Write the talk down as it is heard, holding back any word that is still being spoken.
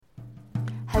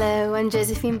Hello, I'm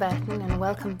Josephine Burton, and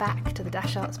welcome back to the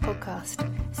Dash Arts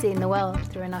podcast, seeing the world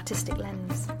through an artistic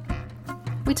lens.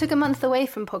 We took a month away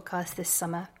from podcasts this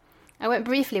summer. I went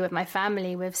briefly with my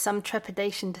family with some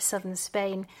trepidation to southern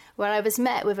Spain, where I was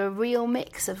met with a real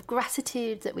mix of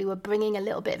gratitude that we were bringing a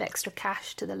little bit of extra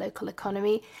cash to the local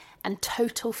economy and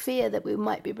total fear that we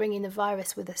might be bringing the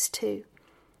virus with us too.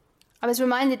 I was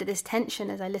reminded of this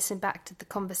tension as I listened back to the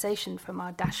conversation from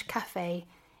our Dash Cafe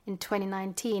in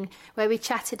 2019, where we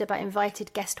chatted about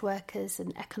invited guest workers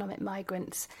and economic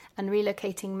migrants and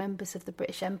relocating members of the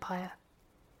British Empire.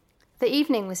 The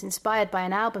evening was inspired by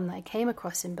an album that I came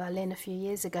across in Berlin a few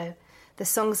years ago, The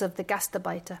Songs of the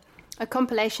Gastarbeiter, a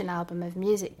compilation album of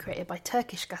music created by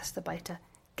Turkish Gastarbeiter,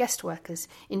 guest workers,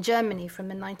 in Germany from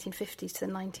the 1950s to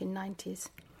the 1990s.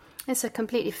 It's a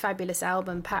completely fabulous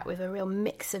album packed with a real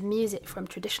mix of music from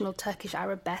traditional Turkish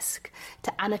arabesque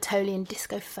to Anatolian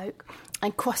disco folk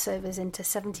and crossovers into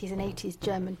 70s and 80s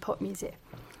German pop music.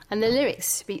 And the lyrics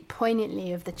speak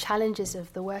poignantly of the challenges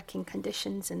of the working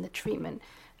conditions and the treatment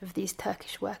of these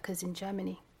Turkish workers in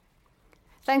Germany.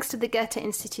 Thanks to the Goethe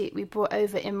Institute, we brought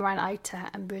over Imran Ayta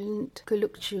and Bülent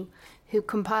Kulukçu, who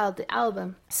compiled the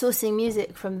album, sourcing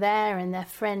music from their and their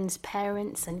friends'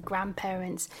 parents' and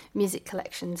grandparents' music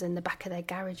collections in the back of their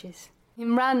garages.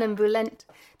 Imran and Bülent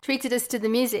treated us to the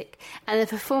music and a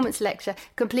performance lecture,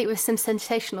 complete with some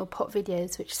sensational pop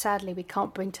videos, which sadly we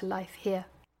can't bring to life here.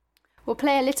 We'll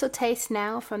play a little taste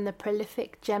now from the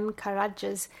prolific Cem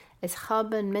Karaca's Es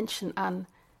haben Menschen an,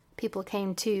 People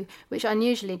Came Too, which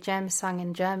unusually Cem sang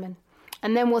in German.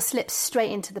 And then we'll slip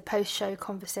straight into the post-show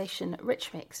conversation at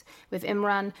Rich Mix with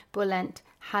Imran, Bülent,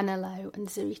 Hannah Lowe and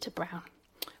Zarita Brown.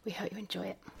 We hope you enjoy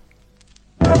it.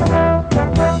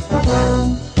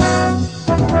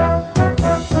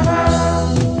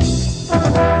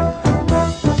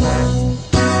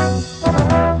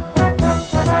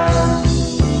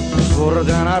 Es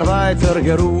wurden Arbeiter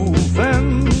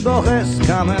gerufen, doch es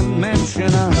kamen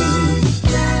Menschen an.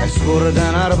 Es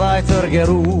wurden Arbeiter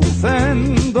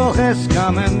gerufen, doch es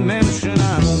kamen Menschen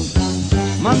an.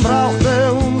 Man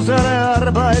brauchte unsere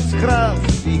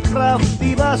Arbeitskraft, die Kraft,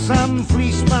 die was am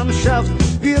Fließband schafft.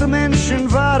 Wir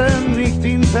Menschen waren nicht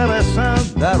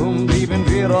interessant, darum blieben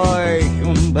wir euch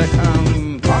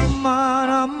unbekannt. Amman,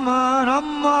 Amman,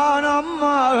 Amman,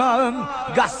 Amman,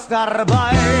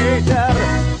 Gastarbeiter.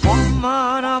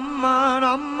 Amman, Amman,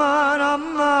 Amman,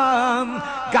 Amman,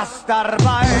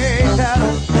 Gastarbeiter.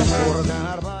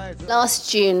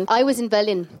 Last June, I was in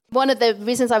Berlin. One of the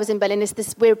reasons I was in Berlin is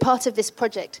we're part of this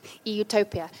project,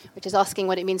 Utopia, which is asking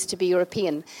what it means to be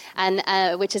European, and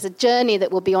which is a journey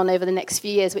that we'll be on over the next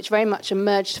few years, which very much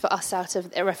emerged for us out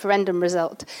of a referendum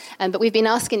result. But we've been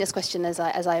asking this question as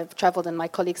I've travelled, and my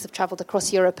colleagues have travelled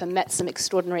across Europe and met some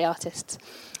extraordinary artists.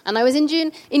 And I was in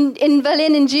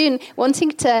Berlin in June,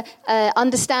 wanting to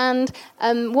understand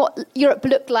what Europe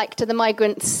looked like to the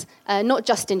migrants, not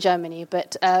just in Germany,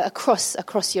 but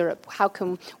across Europe.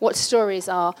 What stories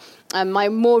are my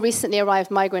more recently arrived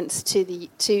migrants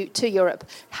to Europe?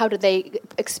 How do they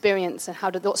experience, and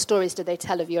what stories do they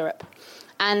tell of Europe?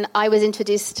 And I was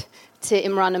introduced to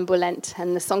Imran and Bülent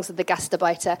and the Songs of the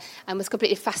Gastarbeiter, and was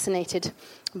completely fascinated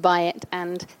by it.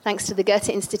 And thanks to the Goethe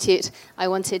Institute, I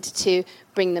wanted to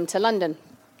bring them to London.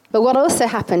 But what also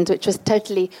happened, which was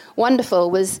totally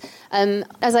wonderful, was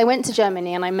as I went to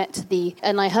Germany and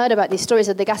I heard about these stories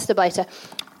of the Gastarbeiter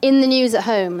in the news at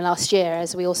home last year,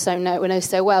 as we also know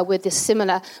so well, with these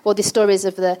stories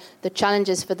of the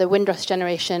challenges for the Windrush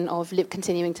generation of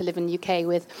continuing to live in the UK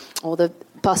with all the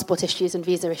passport issues and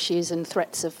visa issues and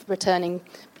threats of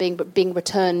being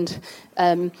returned.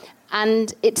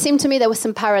 And it seemed to me there were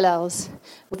some parallels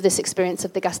with this experience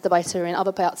of the Gastarbeiter in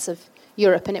other parts of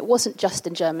Europe, and it wasn't just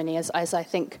in Germany, as I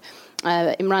think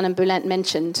Imran and Bülent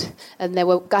mentioned. And there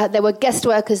were guest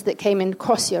workers that came in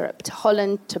across Europe, to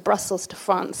Holland, to Brussels, to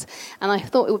France, and I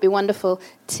thought it would be wonderful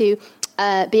to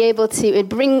be able to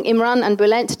bring Imran and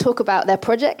Bülent to talk about their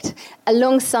project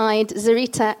alongside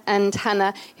Zarita and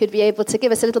Hannah, who'd be able to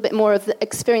give us a little bit more of the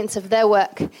experience of their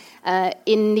work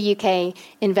in the UK,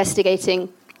 investigating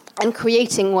and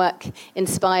creating work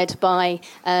inspired by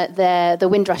the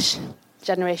Windrush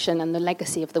generation and the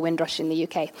legacy of the Windrush in the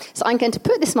UK. So I'm going to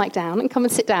put this mic down and come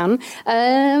and sit down.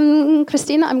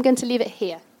 Christina, I'm going to leave it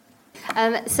here.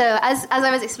 So as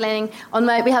I was explaining,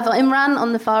 we have Imran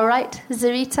on the far right,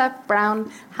 Zarita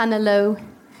Brown, Hannah Lowe,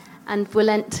 and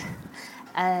Bülent,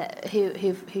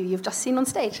 who you've just seen on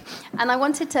stage. And I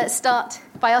wanted to start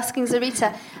by asking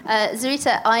Zarita.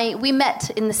 We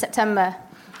met in the September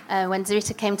when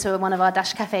Zarita came to one of our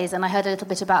Dash cafes, and I heard a little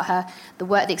bit about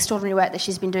the extraordinary work that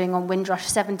she's been doing on Windrush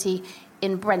 70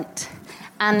 in Brent.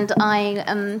 And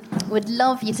I would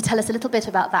love you to tell us a little bit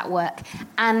about that work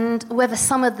and whether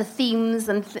some of the themes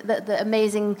and the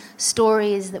amazing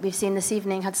stories that we've seen this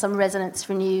evening had some resonance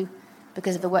from you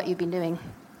because of the work you've been doing.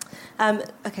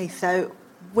 Okay, so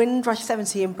Windrush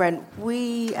 70 in Brent,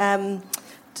 we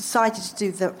decided to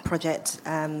do the project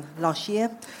last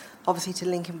year, obviously to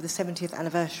link in with the 70th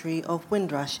anniversary of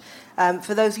Windrush.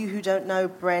 For those of you who don't know,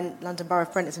 Brent, London Borough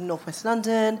of Brent is in northwest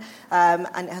London,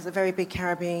 and it has a very big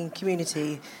Caribbean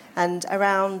community. And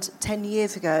around 10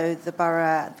 years ago, the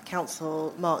borough, the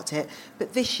council marked it.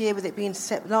 But this year,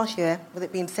 last year, with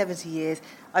it being 70 years,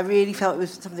 I really felt it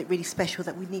was something really special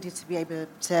that we needed to be able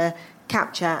to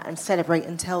capture and celebrate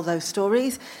and tell those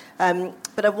stories.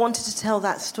 But I wanted to tell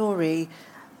that story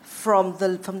from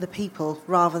the people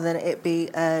rather than it be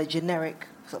a generic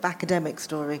sort of academic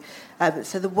story.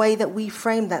 So the way that we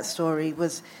framed that story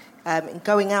was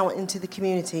going out into the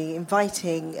community,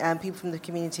 inviting people from the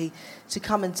community to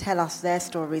come and tell us their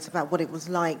stories about what it was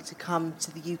like to come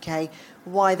to the UK,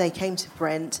 why they came to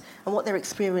Brent, and what their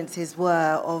experiences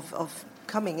were of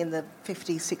coming in the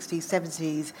 50s, 60s,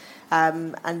 70s,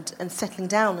 and settling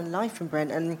down in life in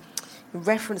Brent. And in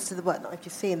reference to the work that I've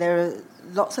just seen, there are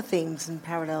lots of themes and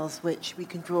parallels which we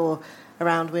can draw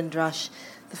around Windrush.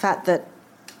 The fact that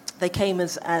they came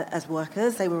as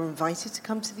workers, they were invited to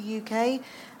come to the UK,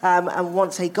 and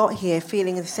once they got here,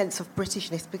 feeling a sense of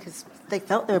Britishness because they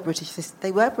felt they were British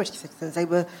citizens. They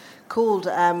were called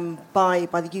by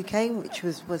the UK, which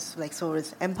was they saw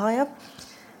as empire.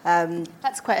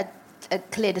 That's quite a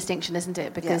clear distinction, isn't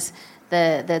it? Because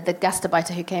the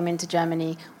Gastarbeiter who came into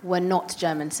Germany were not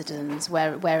German citizens,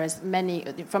 whereas many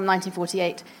from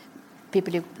 1948,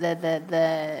 people who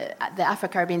the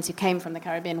Afro-Caribbeans who came from the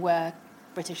Caribbean were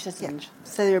British citizens. Yeah.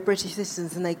 So they were British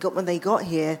citizens, and when they got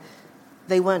here,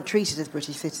 they weren't treated as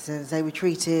British citizens. They were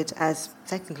treated as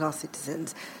second-class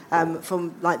citizens,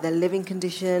 from like their living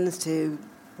conditions to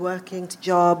working to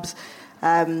jobs,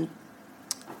 and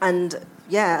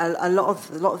yeah, a lot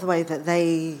of the way that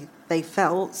they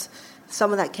felt.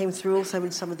 Some of that came through also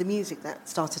in some of the music that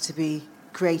started to be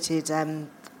created,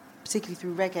 particularly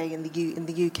through reggae in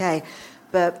the UK.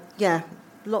 But yeah,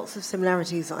 lots of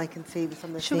similarities that I can see with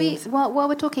some of the themes. While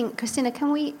we're talking, Christina,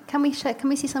 can we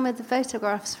see some of the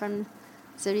photographs from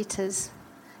Zarita's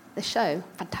the show?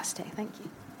 Fantastic, thank you.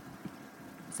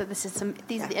 So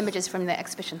these are the images from the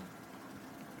exhibition.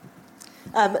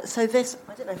 So this,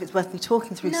 I don't know if it's worth me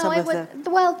talking through some of the...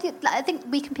 Well, I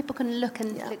think people can look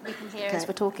and we can hear as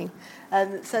we're talking.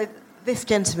 So this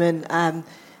gentleman,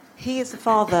 he is the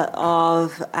father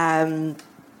of one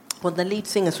of the lead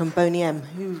singers from Boney M,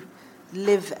 who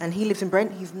lives in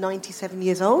Brent. He's 97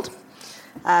 years old.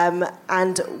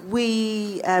 And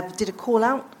we did a call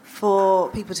out for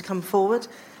people to come forward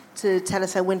to tell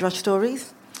us their Windrush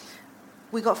stories.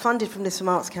 We got funded from this from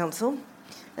Arts Council.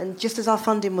 And just as our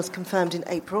funding was confirmed in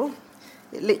April,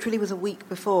 it literally was a week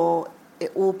before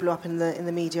it all blew up in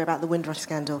the media about the Windrush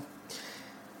scandal.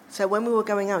 So when we were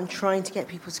going out and trying to get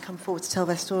people to come forward to tell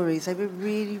their stories, they were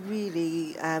really,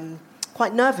 really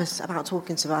quite nervous about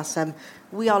talking to us.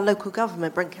 We are local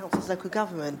government, Brent Council's local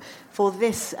government. For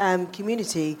this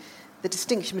community, the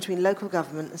distinction between local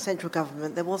government and central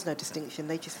government, there was no distinction.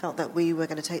 They just felt that we were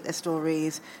going to take their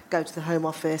stories, go to the Home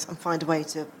Office and find a way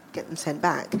to get them sent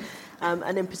back.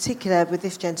 And in particular with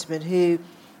this gentleman who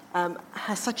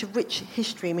has such a rich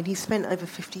history. I mean, he spent over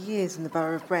 50 years in the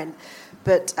borough of Brent.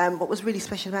 But what was really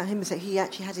special about him is that he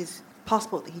actually had his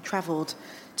passport that he travelled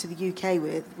to the UK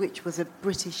with, which was a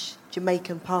British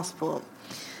Jamaican passport.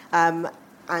 And,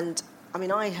 I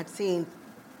mean, I had seen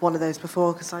one of those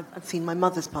before because I'd seen my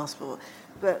mother's passport.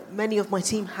 But many of my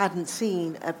team hadn't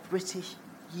seen a British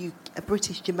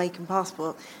Jamaican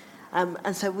passport.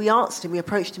 And so we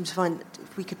approached him to find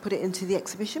if we could put it into the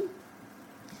exhibition.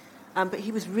 But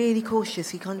he was really cautious.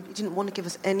 He didn't want to give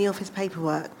us any of his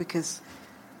paperwork because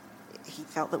he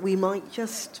felt that we might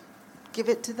just give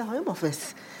it to the Home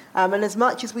Office. And as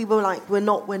much as we were like, we're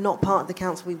not part of the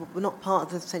council, we're not part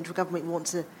of the central government, we want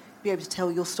to be able to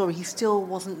tell your story, he still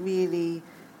wasn't really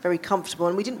very comfortable.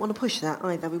 And we didn't want to push that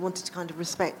either. We wanted to kind of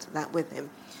respect that with him.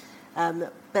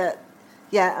 But,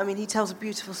 yeah, I mean, he tells a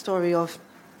beautiful story of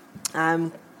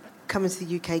coming to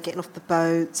the UK, getting off the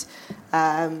boat,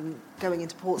 going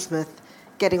into Portsmouth,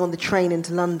 getting on the train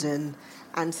into London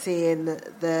and seeing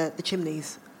the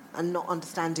chimneys and not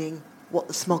understanding what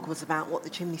the smog was about, what the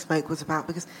chimney smoke was about,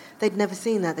 because they'd never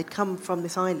seen that. They'd come from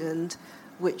this island,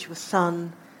 which was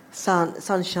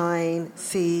sunshine,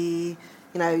 sea.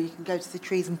 You know, you can go to the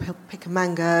trees and pick a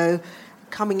mango,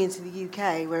 coming into the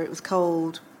UK where it was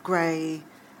cold, grey,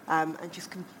 and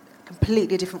just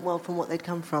completely different world from what they'd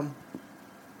come from.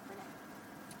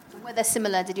 Were there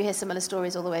similar? Did you hear similar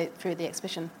stories all the way through the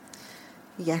exhibition?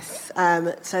 Yes.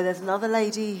 So there's another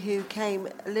lady who came.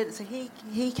 So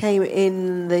he came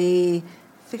in the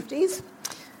 50s.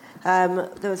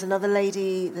 There was another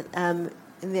lady that,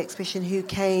 in the exhibition who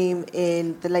came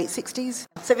in the late 60s.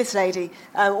 So this lady,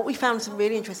 what we found some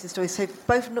really interesting stories. So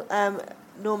both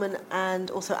Norman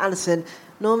and also Alison.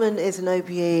 Norman is an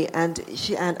OBE and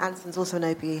Alison's also an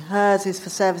OBE. Hers is for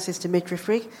services to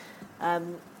midwifery.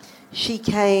 She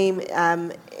came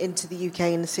into the UK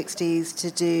in the 60s to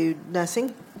do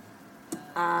nursing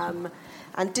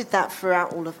and did that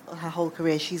throughout all of her whole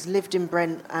career. She's lived in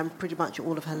Brent pretty much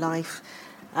all of her life.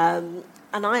 And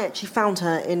I actually found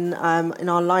her in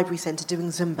our library centre doing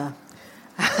Zumba.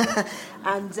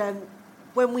 And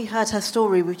when we heard her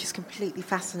story, we were just completely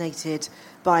fascinated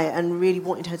by it and really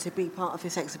wanted her to be part of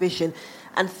this exhibition.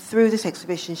 And through this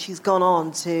exhibition, she's done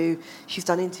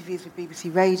interviews with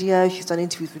BBC Radio, she's done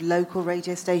interviews with local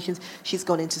radio stations, she's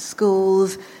gone into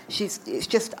schools. It's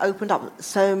just opened up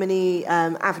so many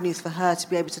avenues for her to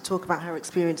be able to talk about her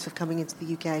experience of coming into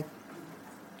the UK.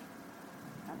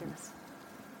 Fabulous.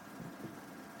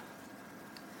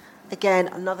 Again,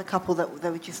 another couple that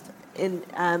were just in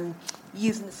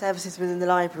using the services within the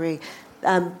library.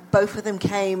 Both of them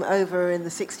came over in the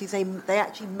 60s. They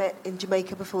actually met in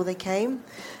Jamaica before they came.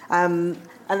 And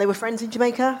they were friends in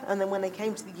Jamaica. And then when they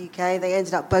came to the UK, they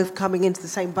ended up both coming into the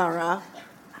same borough.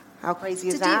 How crazy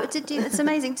is that? It's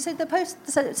amazing. So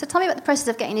tell me about the process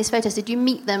of getting these photos. Did you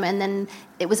meet them and then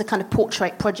it was a kind of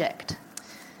portrait project?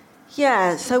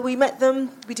 Yeah, so we met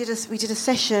them. We did a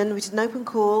session. We did an open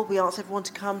call. We asked everyone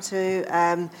to come to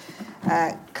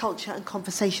a culture and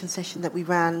conversation session that we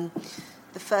ran.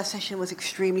 The first session was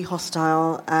extremely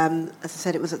hostile. As I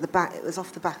said, it was at the back. It was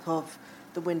off the back of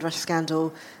the Windrush scandal.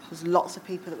 There was lots of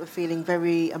people that were feeling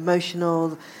very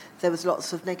emotional. There was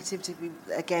lots of negativity.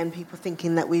 Again, people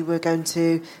thinking that we were going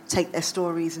to take their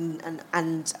stories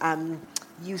and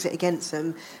use it against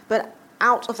them. But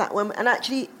out of that one, and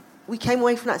actually, we came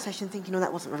away from that session thinking,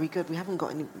 that wasn't very good. We haven't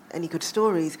got any good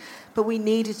stories. But we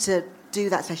needed to do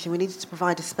that session. We needed to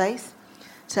provide a space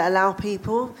to allow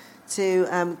people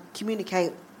to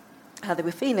communicate how they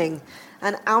were feeling.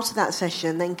 And out of that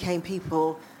session then came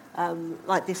people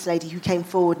like this lady who came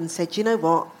forward and said, you know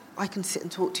what, I can sit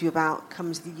and talk to you about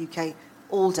coming to the UK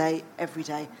all day, every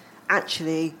day.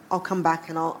 Actually, I'll come back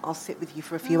and I'll sit with you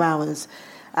for a few hours.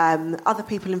 Other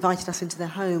people invited us into their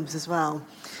homes as well.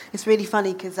 It's really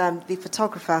funny because the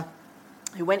photographer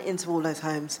who went into all those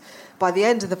homes, by the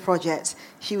end of the project,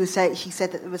 she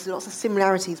said that there was lots of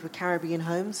similarities with Caribbean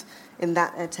homes, in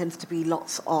that there tends to be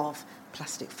lots of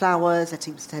plastic flowers, there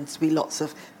tends to be lots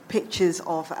of pictures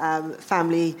of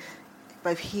family,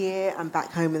 both here and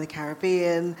back home in the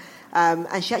Caribbean.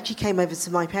 And she actually came over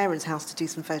to my parents' house to do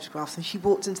some photographs, and she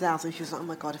walked into the house and she was like, oh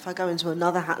my God, if I go into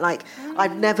another house,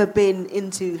 I've never been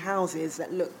into houses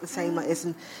that look the same like this.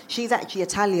 And she's actually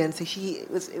Italian, so it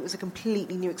was a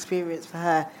completely new experience for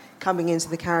her coming into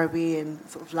the Caribbean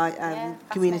sort of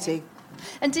community.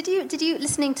 And did you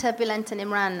listening to Bülent and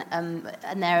Imran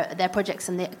and their projects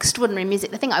and the extraordinary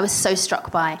music? The thing I was so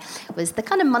struck by was the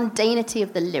kind of mundanity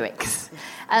of the lyrics.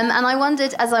 And I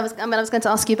wondered, I was going to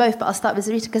ask you both, but I'll start with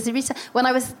Zarita, because Zarita, when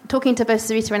I was talking to both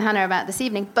Zarita and Hannah about this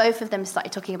evening, both of them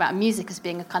started talking about music as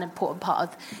being a kind of important part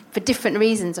of, for different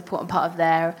reasons, an important part of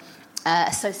their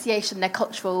association, their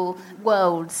cultural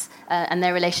worlds, and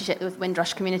their relationship with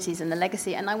Windrush communities and the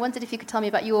legacy. And I wondered if you could tell me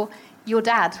about your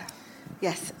dad.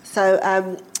 Yes, so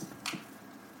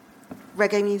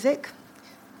reggae music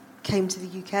came to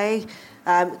the UK.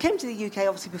 Came to the UK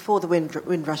obviously before the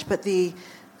Windrush, but the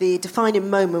defining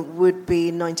moment would be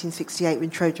in 1968 when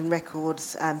Trojan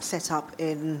Records set up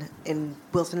in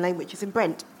Wilson Lane, which is in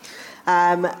Brent.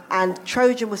 And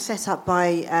Trojan was set up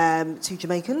by two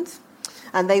Jamaicans,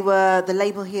 and they were the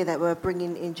label here that were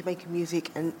bringing in Jamaican music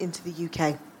into the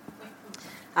UK.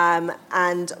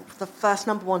 And the first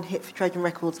number one hit for Trojan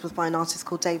Records was by an artist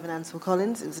called David Ansel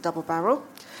Collins. It was a double barrel.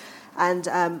 And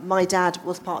my dad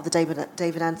was part of the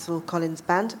David Ansel Collins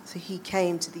band. So he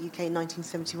came to the UK in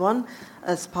 1971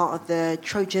 as part of the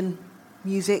Trojan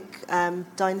music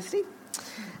dynasty.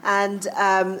 And,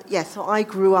 so I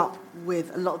grew up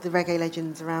with a lot of the reggae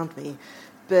legends around me.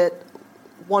 But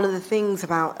one of the things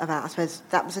about I suppose,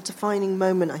 that was a defining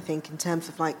moment, I think, in terms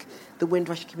of, the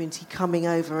Windrush community coming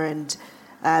over and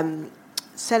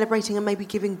celebrating and maybe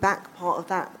giving back part of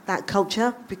that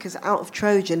culture, because out of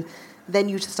Trojan, then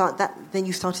you started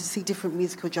to see different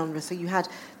musical genres. So you had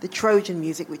the Trojan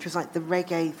music, which was like the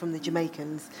reggae from the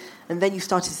Jamaicans, and then you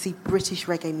started to see British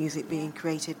reggae music being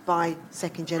created by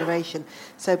second generation.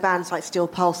 So bands like Steel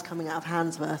Pulse coming out of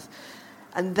Handsworth.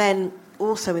 And then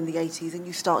also in the 80s, and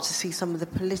you start to see some of the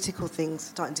political things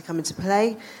starting to come into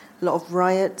play. A lot of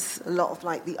riots, a lot of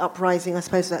like the uprising, I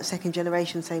suppose, of that second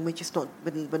generation saying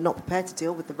we're not prepared to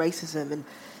deal with the racism and,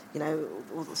 you know,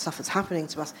 all the stuff that's happening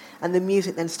to us. And the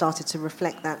music then started to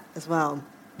reflect that as well.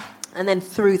 And then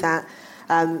through that,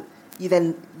 you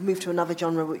then moved to another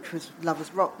genre, which was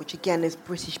Lovers Rock, which again is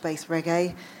British-based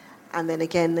reggae. And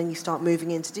then you start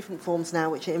moving into different forms now,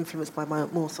 which are influenced by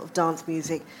more sort of dance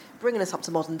music, bringing us up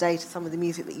to modern day to some of the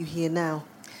music that you hear now.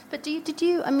 But did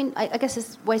you? I mean, I guess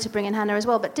it's a way to bring in Hannah as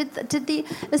well. But is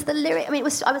the lyric? I mean,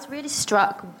 I was really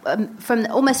struck from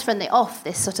the off.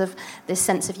 This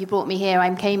sense of you brought me here,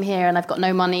 I came here, and I've got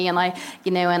no money, and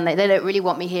and they don't really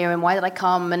want me here, and why did I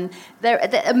come? And they're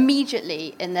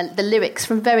immediately in the lyrics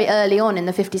from very early on in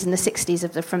the 50s and the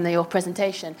 60s from your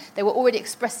presentation, they were already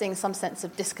expressing some sense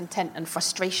of discontent and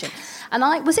frustration. And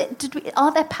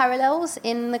are there parallels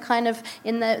in the kind of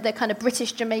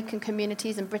British Jamaican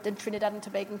communities and Trinidad and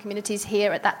Tobago communities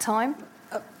here at that time?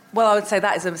 Well, I would say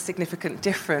that is a significant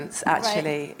difference,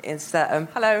 actually, right. Is that...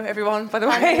 hello, everyone, by the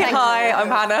way. Hi, I'm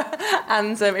Hannah.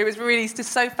 And it was really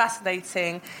just so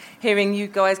fascinating hearing you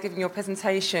guys giving your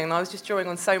presentation. I was just drawing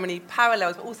on so many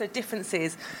parallels, but also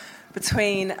differences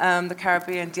between the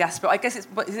Caribbean diaspora. I guess is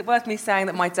it worth me saying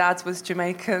that my dad was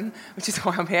Jamaican, which is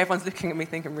why I'm here. Everyone's looking at me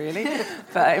thinking, really?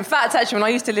 But in fact, actually, when I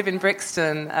used to live in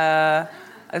Brixton...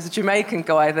 as a Jamaican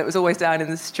guy that was always down in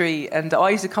the street, and I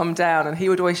used to come down and he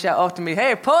would always shout after me,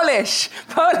 "Hey, Polish!"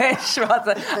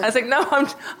 rather. I was like, "No, I'm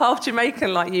half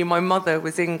Jamaican like you. My mother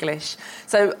was English."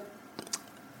 So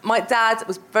my dad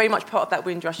was very much part of that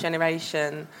Windrush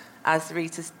generation, as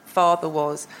Rita's father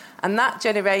was. And that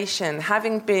generation,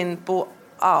 having been brought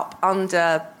up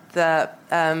under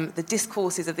the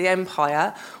discourses of the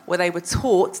empire, where they were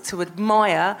taught to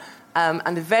admire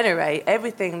and venerate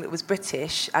everything that was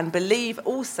British and believe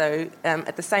also,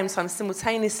 at the same time,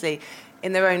 simultaneously,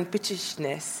 in their own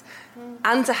Britishness,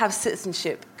 and to have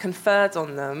citizenship conferred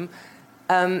on them,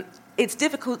 it's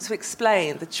difficult to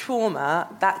explain the trauma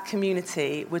that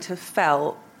community would have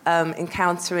felt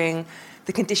encountering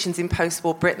the conditions in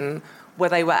post-war Britain, where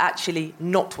they were actually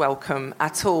not welcome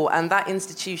at all. And that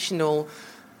institutional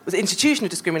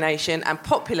discrimination and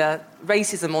popular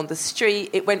racism on the street.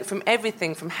 It went from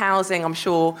everything from housing, I'm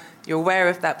sure you're aware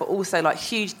of that, but also like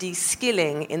huge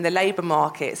de-skilling in the labour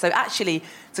market. So actually,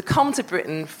 to come to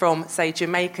Britain from, say,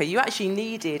 Jamaica, you actually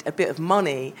needed a bit of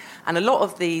money. And a lot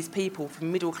of these people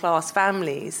from middle-class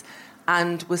families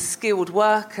and were skilled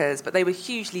workers, but they were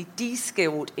hugely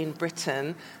de-skilled in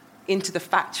Britain, into the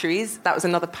factories. That was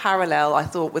another parallel, I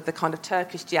thought, with the kind of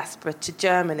Turkish diaspora to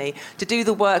Germany, to do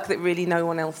the work that really no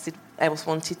one else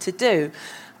wanted to do.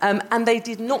 And they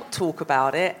did not talk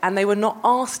about it, and they were not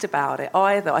asked about it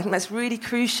either. I think that's really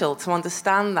crucial to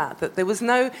understand that there was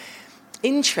no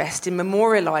interest in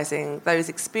memorialising those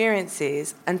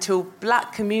experiences until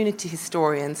black community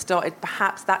historians started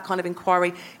perhaps that kind of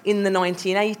inquiry in the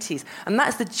 1980s. And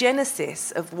that's the genesis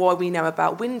of why we know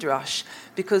about Windrush,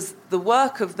 because the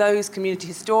work of those community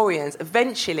historians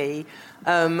eventually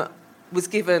was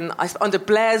given, under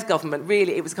Blair's government,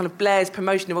 really, it was kind of Blair's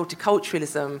promotion of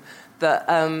multiculturalism that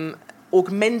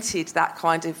augmented that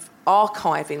kind of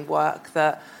archiving work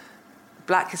that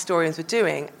black historians were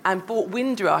doing and brought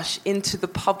Windrush into the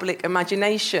public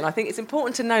imagination. I think it's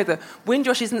important to know that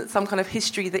Windrush isn't some kind of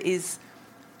history that is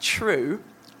true,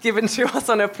 given to us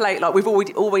on a plate, like we've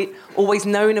always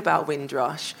known about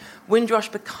Windrush. Windrush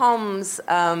becomes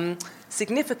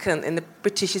significant in the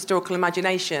British historical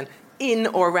imagination in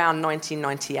or around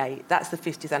 1998. That's the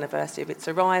 50th anniversary of its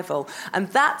arrival. And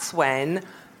that's when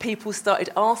people started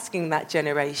asking that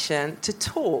generation to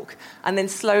talk. And then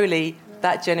slowly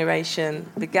that generation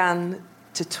began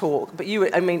to talk. But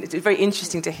it's very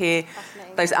interesting to hear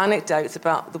those anecdotes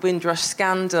about the Windrush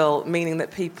scandal, meaning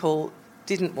that people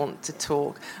didn't want to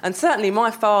talk. And certainly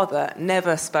my father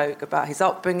never spoke about his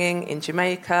upbringing in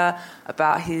Jamaica,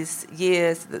 about his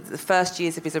years, the first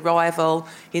years of his arrival.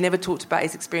 He never talked about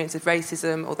his experience of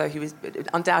racism, although he was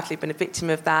undoubtedly been a victim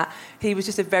of that. He was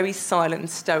just a very silent and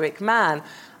stoic man.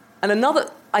 And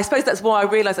I suppose that's why I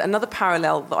realised that another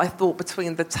parallel that I thought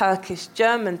between the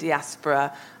Turkish-German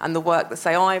diaspora and the work that,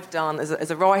 say, I've done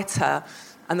as a writer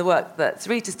and the work that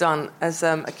Rita's done as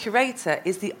a curator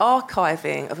is the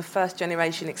archiving of a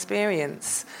first-generation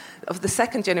experience, of the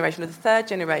second generation, of the third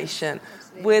generation.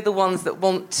 Absolutely. We're the ones that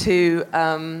want to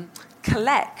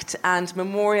collect and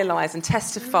memorialise and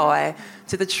testify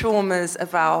to the traumas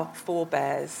of our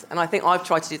forebears. And I think I've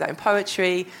tried to do that in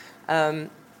poetry,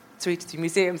 through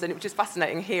museums, and it was just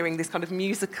fascinating hearing this kind of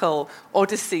musical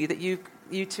odyssey that you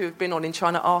two have been on in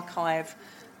trying to archive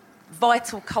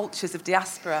vital cultures of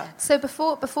diaspora. So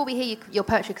before we hear your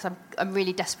poetry, because I'm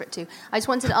really desperate to, I just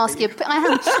wanted to ask you. I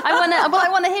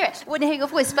want to hear it. I want to hear your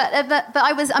voice. But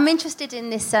I'm interested in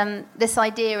this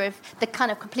idea of the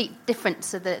kind of complete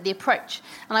difference of the approach.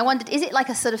 And I wondered, is it like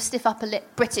a sort of stiff upper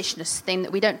lip Britishness thing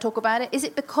that we don't talk about it? Is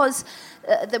it because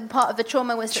the part of the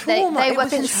trauma was that they were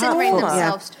considering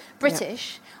themselves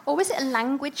British? Yeah. Or was it a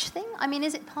language thing? I mean,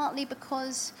 is it partly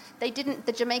because the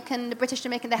British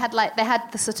Jamaican, they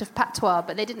had the sort of patois,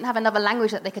 but they didn't have another language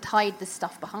that they could hide this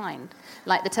stuff behind,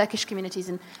 like the Turkish communities,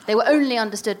 and they were only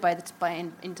understood by the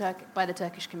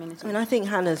Turkish community. I mean, I think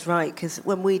Hannah's right, because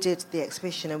when we did the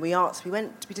exhibition and we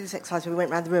did this exercise where we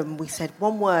went around the room and we said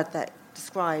one word that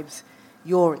describes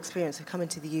your experience of coming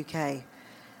to the UK,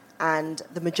 and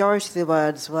the majority of the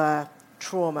words were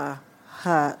trauma,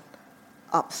 hurt,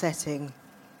 upsetting,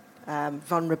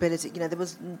 vulnerability. You know, there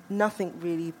was nothing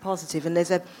really positive. And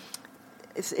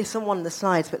it's on one of the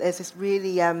slides, but there's this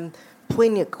really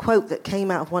poignant quote that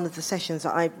came out of one of the sessions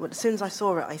that as soon as I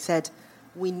saw it, I said,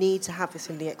 we need to have this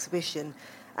in the exhibition.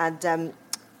 And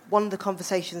one of the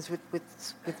conversations with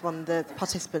one of the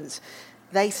participants,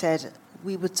 they said,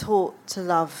 we were taught to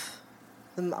love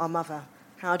our mother.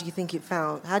 How do you think it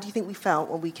felt? How do you think we felt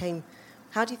when we came?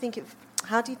 How do you think it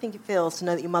feels to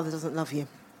know that your mother doesn't love you?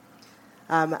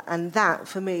 And that,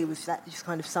 for me, that just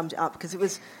kind of summed it up,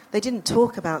 because they didn't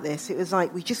talk about this. It was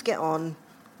like, we just get on,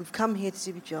 we've come here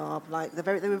to do a job. Like,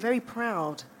 they were very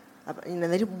proud.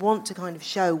 They didn't want to kind of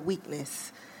show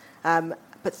weakness.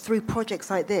 But through projects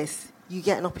like this, you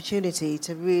get an opportunity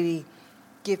to really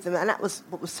give them, and that was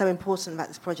what was so important about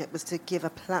this project, was to give a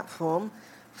platform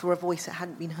for a voice that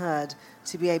hadn't been heard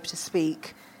to be able to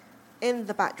speak in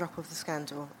the backdrop of the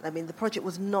scandal. I mean, the project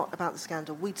was not about the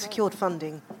scandal. We'd secured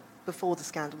funding before the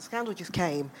scandal. The scandal just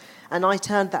came, and I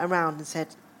turned that around and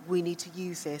said, we need to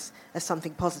use this as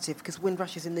something positive, because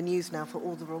Windrush is in the news now for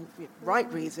all the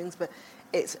right reasons, but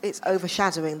it's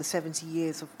overshadowing the 70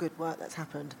 years of good work that's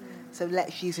happened. So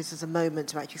let's use this as a moment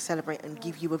to actually celebrate and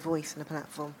give you a voice and a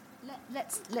platform.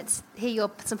 Let's hear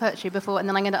some poetry before, and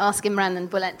then I'm going to ask Imran and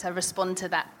Bulent to respond to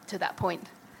that point.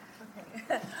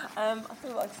 I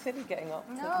feel like silly getting up.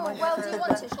 No, well, do you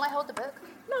want to? Shall I hold the book?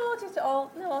 No,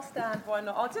 I'll stand. Why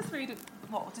not? I'll just read it.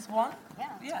 What? Just one?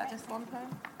 Yeah, just one poem.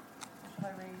 Shall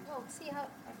I read? Well, see how.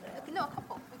 No, a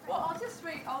couple. Well,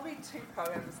 I'll read two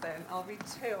poems then. I'll read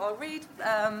two. I'll read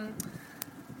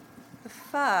the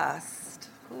first.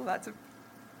 Oh, that's a.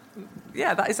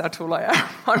 Yeah, that is how tall I am.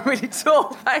 I'm really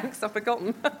tall. Thanks, I've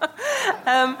forgotten.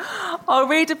 I'll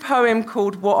read a poem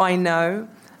called What I Know.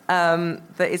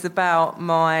 That is about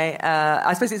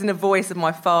I suppose it's in the voice of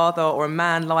my father, or a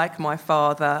man like my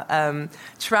father,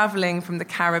 travelling from the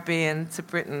Caribbean to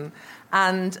Britain.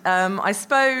 And I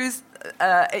suppose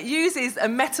it uses a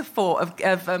metaphor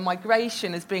of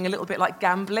migration as being a little bit like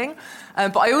gambling.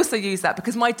 But I also use that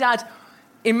because my dad,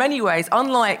 in many ways,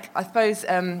 unlike, I suppose,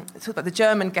 talk about the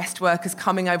German guest workers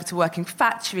coming over to work in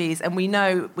factories, and we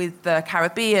know with the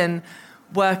Caribbean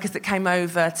workers that came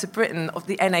over to Britain,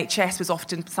 the NHS was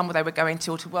often somewhere they were going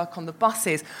to, or to work on the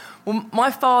buses. Well,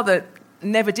 my father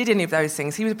never did any of those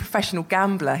things. He was a professional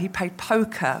gambler. He played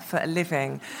poker for a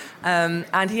living.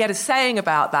 And he had a saying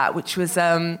about that, which was,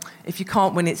 if you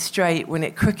can't win it straight, win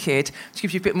it crooked, which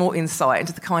gives you a bit more insight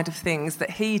into the kind of things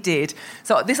that he did.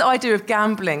 So this idea of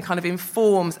gambling kind of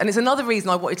informs, and it's another reason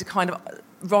I wanted to kind of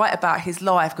write about his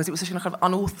life, because it was such a kind of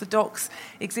unorthodox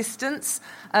existence.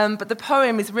 But the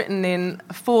poem is written in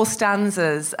 4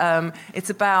 stanzas.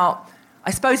 It's about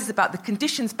the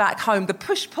conditions back home, the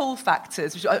push-pull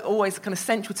factors, which are always kind of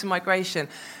central to migration.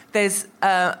 There's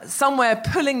somewhere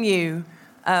pulling you,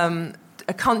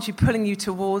 a country pulling you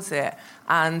towards it,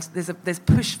 and there's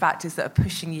push factors that are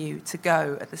pushing you to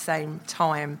go at the same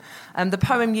time. The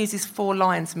poem uses 4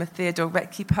 lines from a Theodore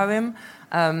Roethke poem,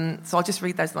 so I'll just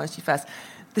read those lines to you first.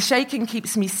 The shaking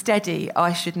keeps me steady,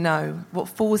 I should know. What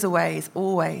falls away is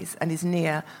always and is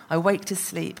near. I wake to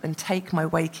sleep and take my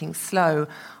waking slow.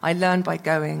 I learn by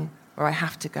going where I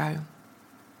have to go.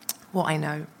 What I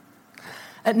know.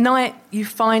 At night, you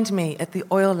find me at the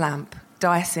oil lamp,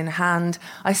 dice in hand.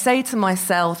 I say to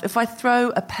myself, if I throw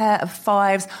a pair of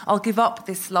 5s, I'll give up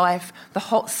this life, the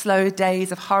hot, slow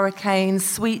days of hurricanes,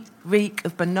 sweet reek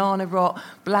of banana rot,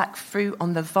 black fruit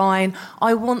on the vine.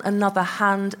 I want another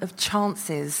hand of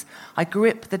chances. I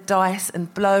grip the dice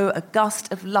and blow a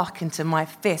gust of luck into my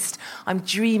fist. I'm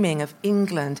dreaming of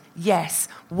England, yes.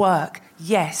 Work,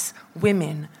 Yes,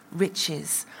 women,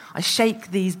 riches. I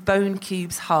shake these bone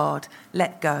cubes hard,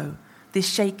 let go.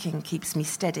 This shaking keeps me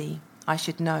steady, I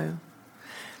should know.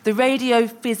 The radio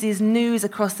fizzes news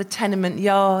across the tenement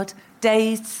yard.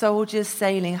 Dazed soldiers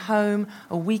sailing home,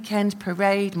 a weekend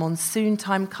parade, monsoon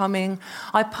time coming.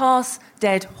 I pass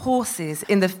dead horses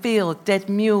in the field, dead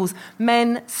mules.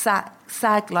 Men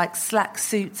sag like slack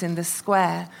suits in the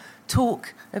square.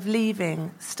 Talk of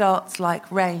leaving starts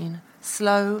like rain,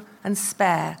 slow and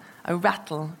spare, a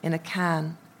rattle in a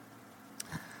can.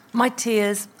 My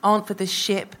tears aren't for the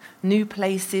ship, new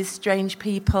places, strange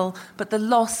people, but the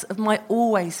loss of my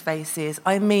always faces.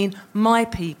 I mean my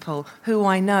people, who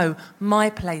I know, my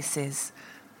places.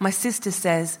 My sister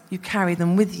says, you carry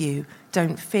them with you,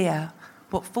 don't fear.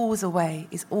 What falls away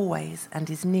is always and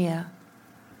is near.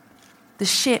 The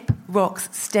ship rocks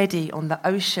steady on the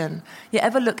ocean. You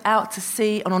ever look out to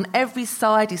sea, and on every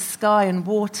side is sky and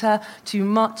water, too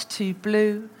much, too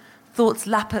blue. Thoughts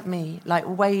lap at me like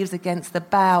waves against the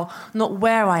bow, not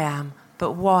where I am,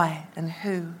 but why and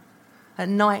who. At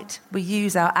night, we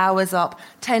use our hours up.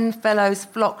 10 fellows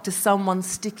flock to someone's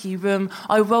sticky room.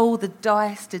 I roll the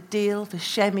dice to deal for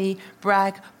shemmy,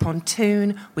 brag,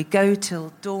 pontoon. We go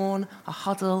till dawn, a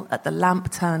huddle at the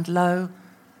lamp turned low.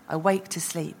 I wake to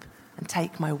sleep and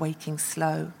take my waking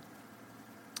slow.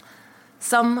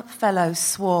 Some fellow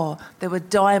swore there were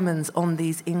diamonds on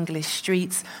these English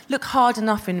streets. Look hard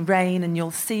enough in rain and you'll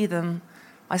see them.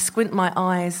 I squint my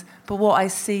eyes, but what I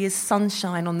see is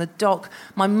sunshine on the dock,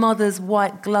 my mother's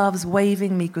white gloves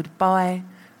waving me goodbye.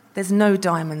 There's no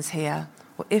diamonds here,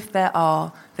 or if there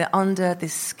are, they're under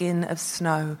this skin of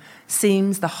snow.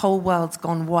 Seems the whole world's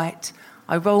gone white.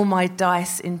 I roll my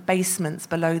dice in basements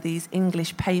below these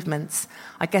English pavements.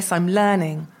 I guess I'm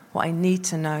learning what I need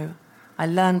to know. I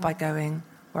learn by going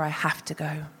where I have to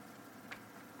go.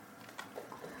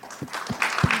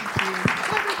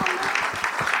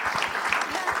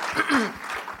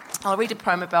 I'll read a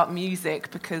poem about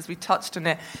music because we touched on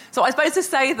it. So I suppose to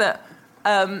say that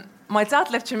my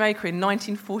dad left Jamaica in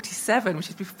 1947, which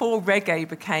is before reggae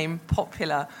became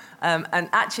popular. And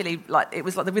actually, it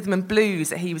was like the rhythm and blues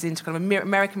that he was into, kind of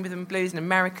American rhythm and blues and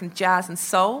American jazz and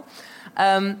soul.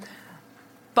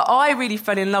 But I really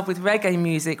fell in love with reggae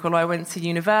music when I went to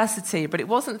university, but it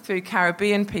wasn't through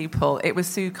Caribbean people. It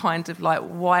was through kind of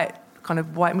white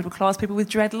middle-class people with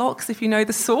dreadlocks, if you know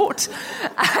the sort.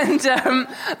 And there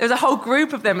was a whole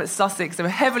group of them at Sussex that were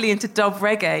heavily into dub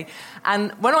reggae.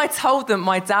 And when I told them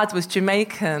my dad was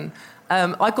Jamaican,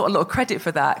 I got a lot of credit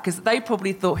for that, because they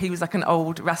probably thought he was like an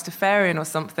old Rastafarian or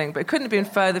something, but it couldn't have been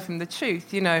further from the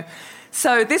truth, you know.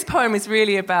 So this poem is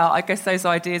really about, I guess, those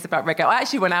ideas about reggae. I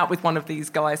actually went out with one of these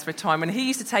guys for a time, and he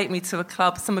used to take me to a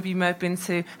club. Some of you may have been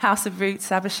to House of Roots,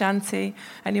 Abashanti.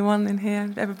 Anyone in here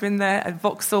ever been there? At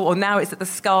Vauxhall, or now it's at the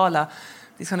Scala.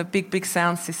 These kind of big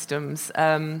sound systems.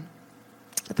 The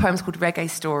poem's called Reggae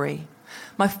Story.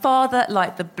 My father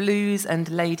liked the blues and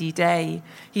Lady Day.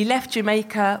 He left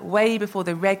Jamaica way before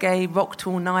the reggae rocked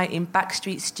all night in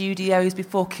backstreet studios,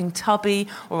 before King Tubby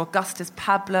or Augustus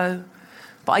Pablo.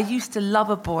 But I used to love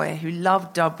a boy who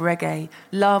loved dub reggae,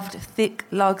 loved thick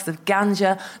lugs of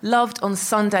ganja, loved on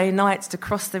Sunday nights to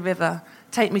cross the river,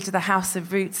 take me to the House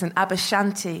of Roots and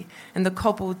Abashanti in the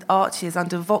cobbled arches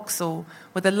under Vauxhall,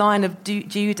 where the Lion of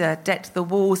Judah decked the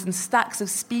walls and stacks of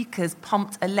speakers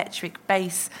pumped electric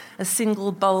bass, a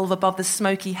single bulb above the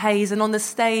smoky haze, and on the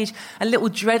stage a little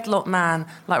dreadlock man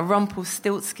like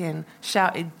Rumpelstiltskin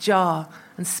shouted "Jar"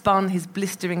 and spun his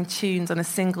blistering tunes on a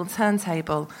single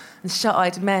turntable, and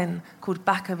shut-eyed men called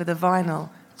back over the vinyl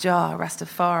 "Jar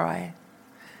Rastafari."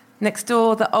 Next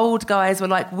door, the old guys were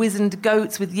like wizened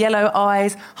goats with yellow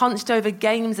eyes, hunched over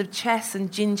games of chess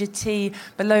and ginger tea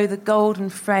below the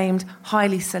golden-framed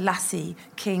Haile Selassie,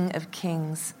 King of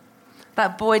Kings.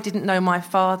 That boy didn't know my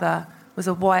father was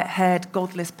a white-haired,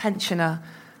 godless pensioner,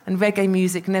 and reggae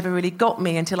music never really got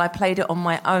me until I played it on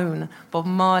my own. Bob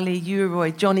Marley, U-Roy,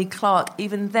 Johnny Clark.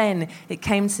 Even then, it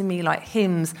came to me like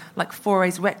hymns, like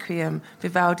Fauré's Requiem,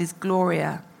 Vivaldi's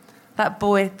Gloria. That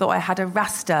boy thought I had a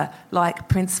Rasta like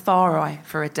Prince Farai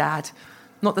for a dad,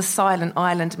 not the silent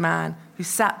island man who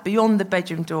sat beyond the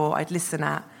bedroom door I'd listen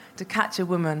at to catch a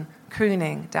woman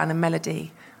crooning down a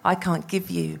melody. I can't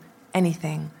give you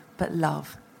anything but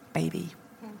love, baby.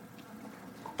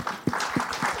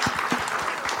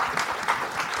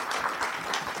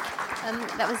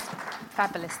 That was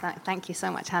fabulous. Thank you so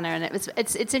much, Hannah. And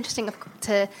it's interesting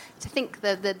to think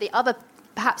the other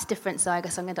perhaps different, so I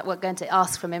guess we're going to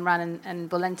ask from Imran and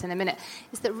Bulent in a minute,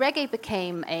 is that reggae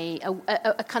became a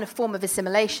kind of form of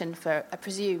assimilation, for I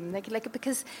presume,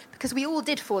 because we all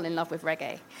did fall in love with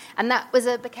reggae, and that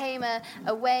became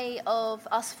a way of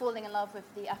us falling in love with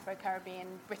the Afro-Caribbean,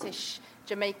 British,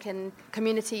 Jamaican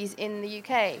communities in the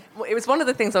UK. Well, it was one of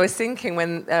the things I was thinking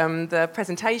when the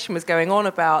presentation was going on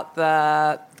about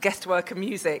the guest worker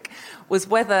music, was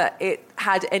whether it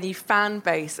had any fan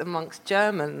base amongst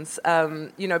Germans,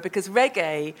 because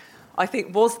reggae, I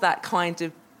think, was that kind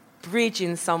of bridge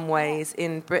in some ways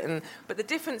in Britain. But the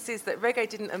difference is that reggae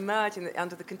didn't emerge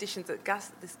under the conditions that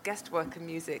this guest worker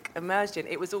music emerged in.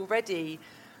 It was already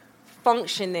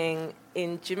functioning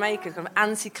in Jamaica, kind of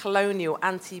anti-colonial,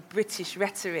 anti-British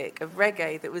rhetoric of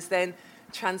reggae that was then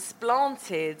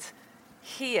transplanted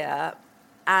here,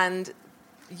 and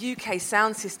UK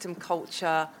sound system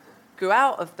culture grew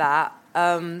out of that.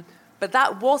 But that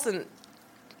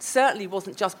certainly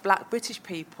wasn't just black British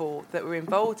people that were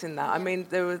involved in that. I mean,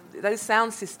 those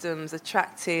sound systems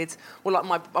attracted, like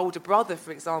my older brother,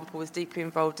 for example, was deeply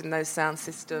involved in those sound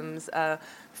systems.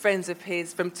 Friends of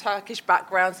his from Turkish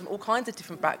backgrounds, from all kinds of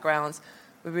different backgrounds,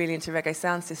 were really into reggae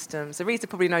sound systems. So Rita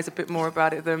probably knows a bit more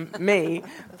about it than me,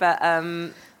 but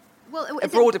a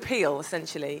broad appeal,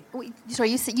 essentially.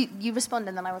 Sorry, you respond,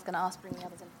 and then I was going to bring the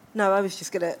others in. No, I was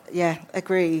just going to,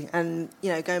 agree. And,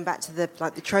 going back to the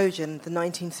Trojan, the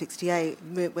 1968,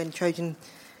 when Trojan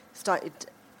started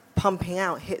pumping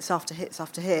out hits after hits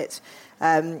after hits.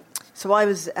 So I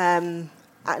was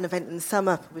at an event in the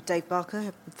summer with Dave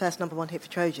Barker, the first number one hit for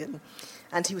Trojan,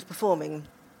 and he was performing.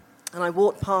 And I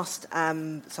walked past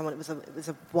someone, it was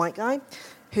a white guy,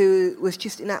 who was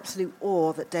just in absolute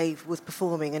awe that Dave was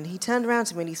performing. And he turned around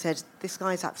to me and he said, "This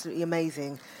guy's absolutely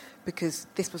amazing, because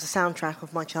this was a soundtrack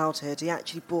of my childhood. He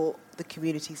actually brought the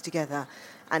communities together,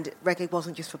 and reggae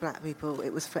wasn't just for black people,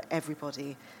 it was for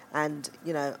everybody." And,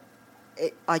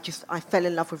 I fell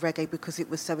in love with reggae because it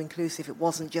was so inclusive. It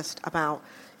wasn't just about,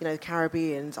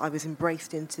 Caribbeans. I was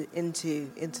embraced into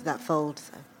that fold.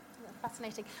 So.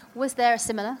 Fascinating. Was there a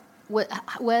similar?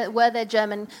 Were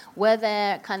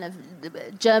there kind of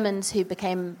Germans who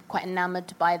became quite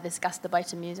enamored by this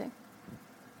Gastarbeiter music?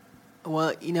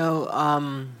 Well,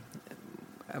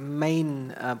 a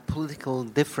main political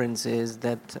difference is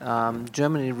that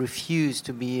Germany refused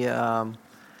to be a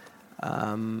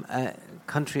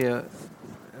country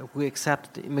who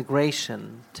accepted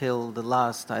immigration till the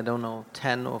last,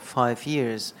 10 or 5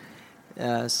 years.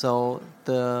 So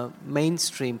the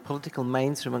political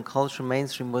mainstream and cultural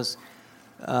mainstream was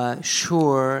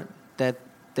sure that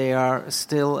they are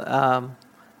still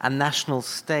a national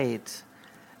state,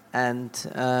 and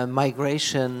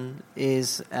migration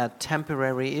is a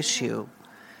temporary issue.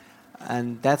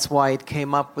 And that's why it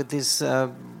came up with this,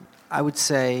 I would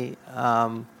say,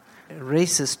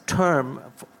 racist term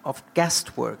of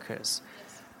guest workers,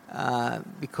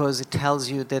 because it tells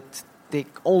you that they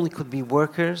only could be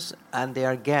workers and they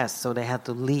are guests, so they had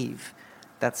to leave.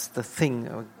 That's the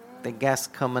thing. The guests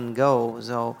come and go.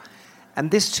 So, and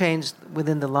this changed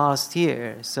within the last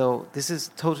year. So this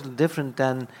is totally different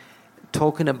than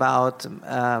talking about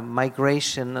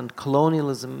migration and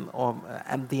colonialism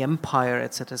and the empire,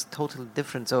 etc. It's totally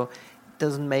different. So it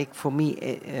doesn't make, for me,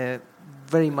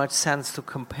 very much sense to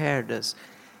compare this,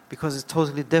 because it's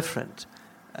totally different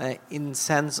in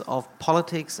sense of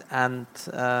politics and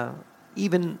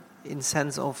even in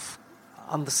sense of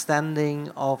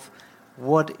understanding of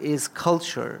what is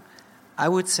culture. I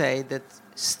would say that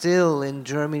still in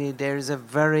Germany there is a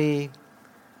very,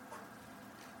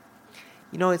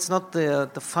 it's not the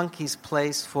funkiest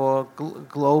place for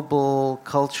global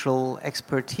cultural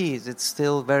expertise. It's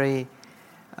still very,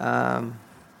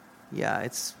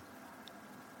 it's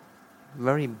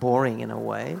very boring in a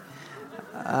way.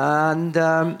 And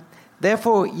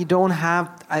therefore, you don't have.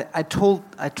 I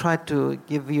tried to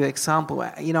give you an example.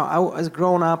 I was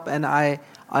grown up, and I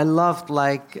loved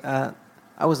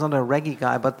I was not a reggae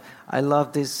guy, but I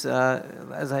loved this.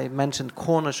 As I mentioned,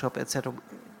 Corner Shop, etc.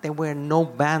 There were no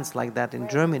bands like that in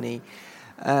Germany.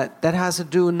 That has to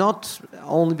do not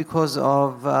only because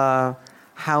of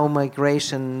how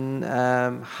migration,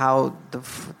 how the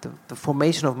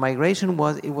formation of migration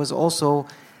was. It was also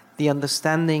the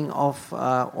understanding of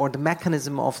or the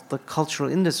mechanism of the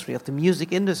cultural industry, of the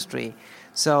music industry.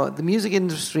 So the music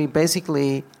industry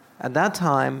basically at that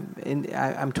time,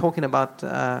 I'm talking about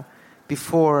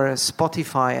before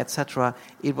Spotify, etc.,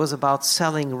 it was about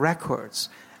selling records,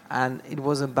 and it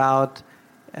was about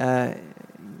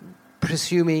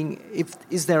presuming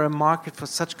is there a market for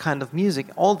such kind of music.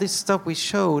 All this stuff we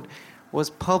showed was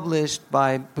published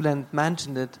by, Bulent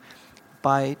mentioned it,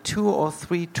 by 2 or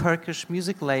 3 Turkish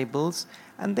music labels,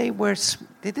 and they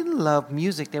didn't love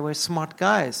music. They were smart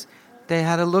guys. They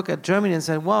had a look at Germany and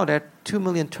said, wow, there are 2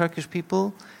 million Turkish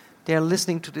people. They are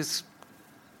listening to this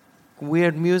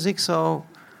weird music, so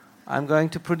I'm going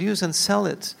to produce and sell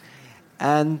it.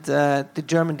 And the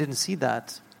German didn't see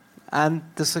that. And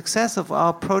the success of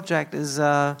our project is,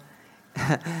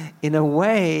 in a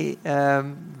way,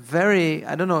 very,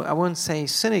 I don't know, I won't say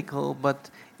cynical, but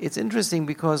it's interesting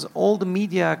because all the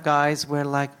media guys were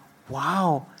like,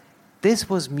 wow, this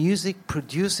was music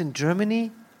produced in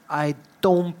Germany? I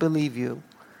don't believe you.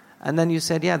 And then you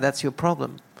said, yeah, that's your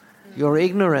problem. You're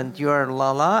ignorant, you're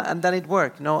la-la, and then it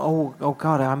worked. No, oh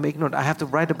God, I'm ignorant. I have to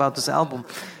write about this album.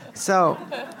 So,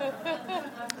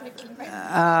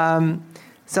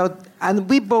 and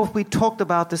we talked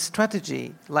about the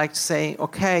strategy, like saying,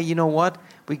 okay, you know what,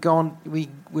 we're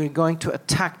going to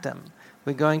attack them.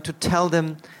 We're going to tell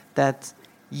them that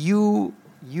you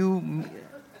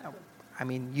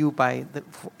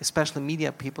especially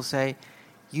media people say,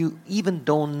 you even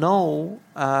don't know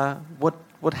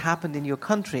what happened in your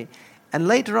country. And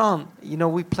later on,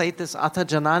 we played this Ata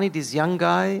Janani, this young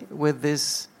guy with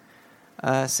this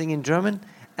singing German.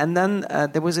 And then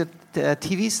there was a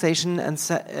TV station, and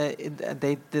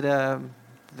they did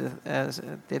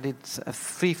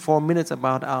 3-4 minutes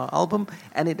about our album,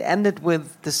 and it ended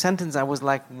with the sentence. I was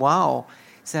like, wow.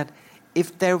 He said,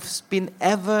 if there's been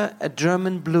ever a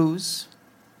German blues,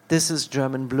 this is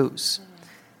German blues.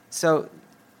 So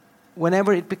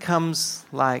whenever it becomes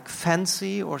like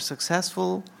fancy or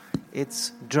successful,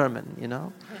 it's German,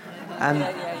 And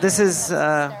this is,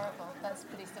 as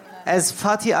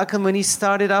Fatih Akın, when he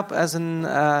started up as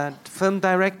a film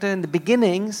director in the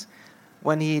beginnings,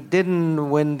 when he didn't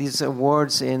win these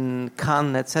awards in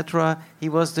Cannes, etc., he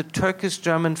was the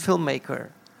Turkish-German filmmaker.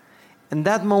 In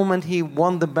that moment, he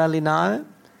won the Berlinale.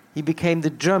 He became the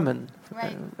German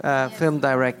film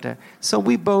director. So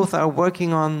we both are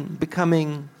working on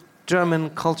becoming German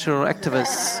cultural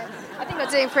activists. I think you're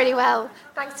doing pretty well.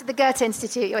 Thanks to the Goethe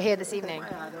Institute, you're here this evening.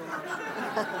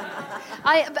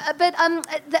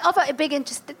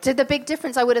 The big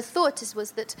difference I would have thought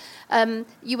was that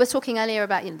you were talking earlier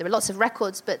about, there were lots of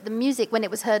records, but the music, when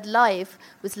it was heard live,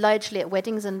 was largely at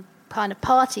weddings and kind of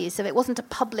parties, so it wasn't a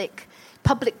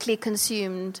publicly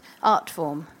consumed art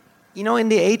form. In the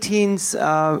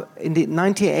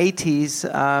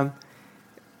 1980s,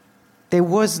 there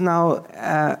was now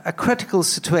a critical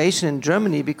situation in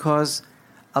Germany because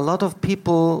a lot of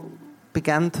people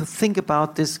began to think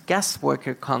about this guest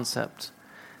worker concept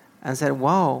and said,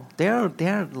 wow,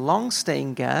 they're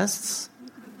long-staying guests.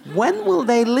 When will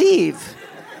they leave?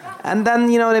 And then,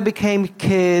 they became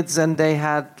kids and they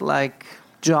had like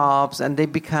jobs and they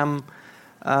build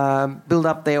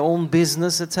up their own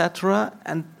business, etc.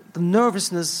 And the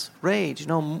nervousness rage,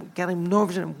 getting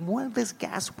nervous. What is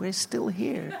gas? We're still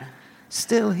here.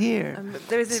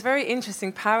 There is a very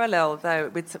interesting parallel, though,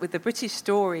 with the British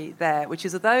story there, which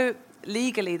is although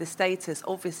legally the status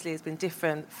obviously has been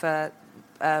different for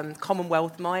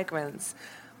Commonwealth migrants,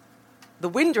 the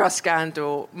Windrush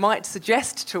scandal might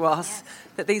suggest to us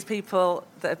that these people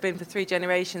that have been for 3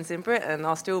 generations in Britain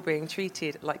are still being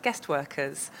treated like guest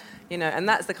workers, and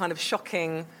that's the kind of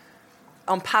shocking,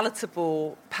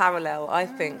 unpalatable parallel, I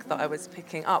think, that I was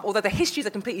picking up. Although the histories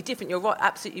are completely different, you're right,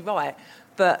 absolutely right,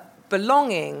 but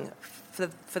belonging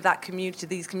for that community,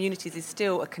 these communities, is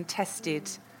still a contested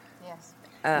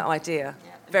idea,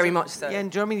 very much so. Yeah,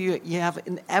 in Germany, you have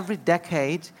in every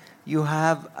decade you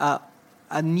have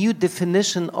a new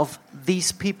definition of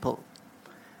these people.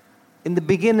 In the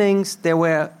beginnings, there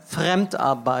were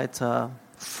Fremdarbeiter,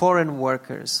 foreign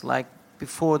workers, like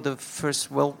before the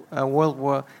First World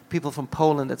War, people from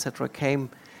Poland, etc., came,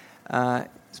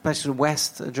 especially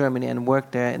West Germany, and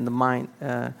worked there in the mine.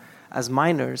 As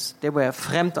miners, they were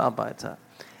Fremdarbeiter.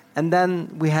 And then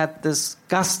we had this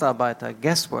Gastarbeiter,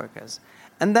 guest workers.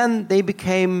 And then they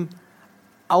became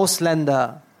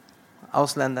Ausländer.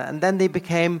 And then they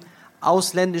became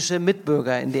ausländische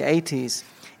Mitbürger in the 80s.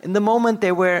 In the moment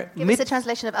they were... Give us a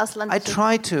translation of ausländische. I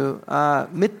try to.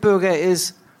 Mitbürger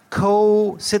is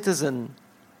co-citizen.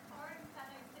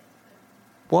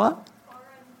 What?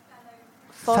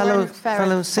 Fellow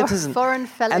citizen. Foreign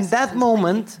fellow And that citizen.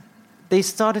 moment... they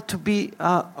started to be,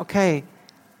 okay,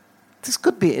 this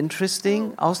could be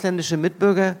interesting, ausländische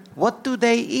Mitbürger, what do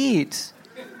they eat?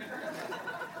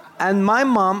 And my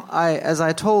mom, as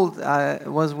I told,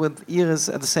 was with Iris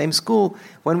at the same school.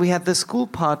 When we had the school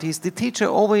parties, the teacher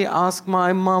always asked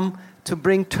my mom to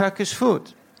bring Turkish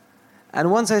food.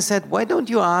 And once I said, why don't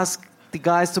you ask the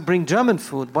guys to bring German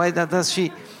food? Why does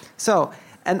she? So,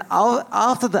 and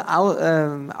after the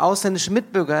ausländische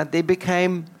Mitbürger, they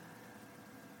became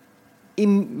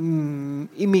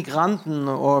immigranten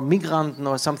or migranten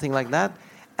or something like that.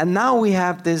 And now we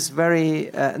have this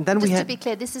very. Just to be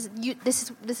clear, this is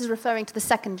referring to the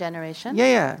second generation.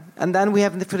 Yeah. And then we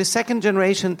have for the second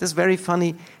generation, this very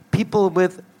funny people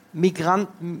with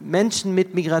Menschen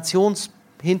mit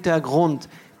Migrationshintergrund,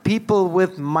 people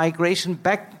with migration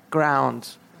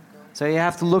background. So you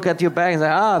have to look at your bag and say,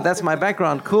 that's my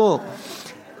background, cool.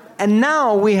 And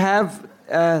now we have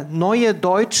neue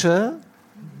Deutsche,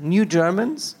 new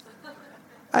Germans.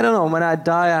 I don't know, when I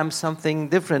die I'm something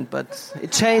different, but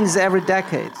it changes every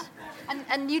decade.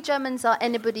 And new Germans are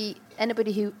anybody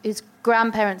whose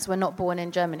grandparents were not born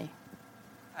in Germany?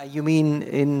 You mean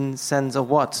in sense of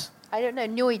what? I don't know.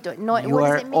 What does it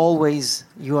mean?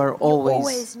 You are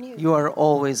always new. You are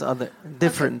always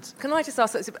different. Can I just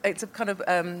ask, it's a kind of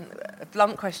a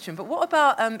blunt question, but what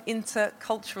about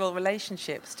intercultural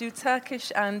relationships? Do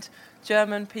Turkish and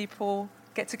German people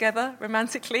get together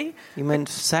romantically? You meant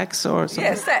sex or something?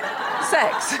 Yeah, sex.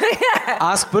 Yeah.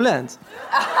 Ask Bülent.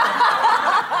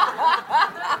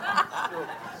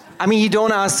 I mean, you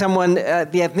don't ask someone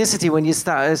the ethnicity when you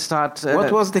start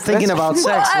what was the thinking question? about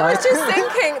sex, I right? was just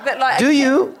thinking that, like, Do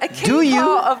you? A key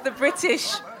part of the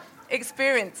British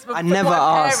experience for I never my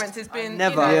asked. parents has been,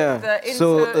 Never.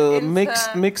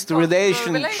 Mixed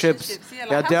relationships.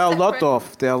 Like there are a lot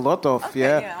of.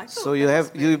 Okay, So you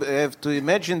have to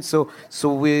imagine. So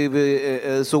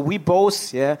we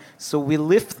both. Yeah. So we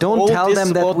live. Don't tell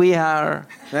them that we are.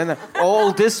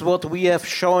 All this what we have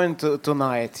shown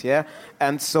tonight. Yeah.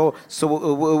 And so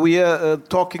we are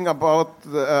talking about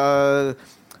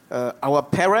our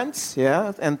parents,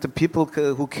 yeah, and the people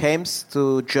who came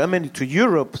to Germany, to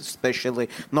Europe especially.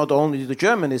 Not only the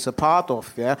German is a part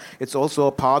of, yeah, it's also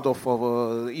a part of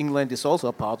England is also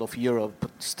a part of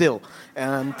Europe still.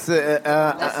 And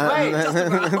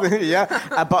yeah,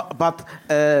 but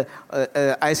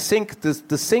I think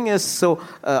the thing is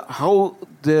how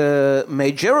the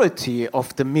majority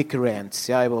of the migrants,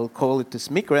 yeah, I will call it as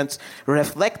migrants,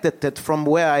 reflected that from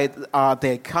where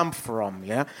they come from,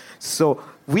 yeah. So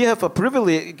we have a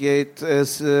privileged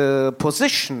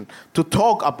position to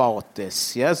talk about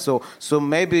this, yeah. So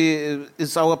maybe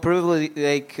it's our privilege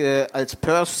as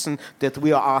person that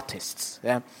we are artists,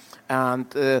 yeah.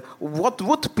 And what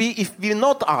would be if we're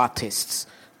not artists?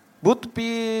 Would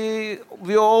be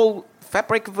we all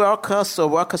fabric workers or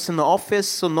workers in the office,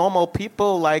 so normal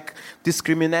people, like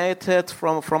discriminated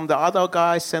from the other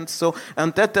guys, and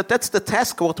that's the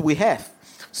task what we have.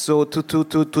 So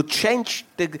to change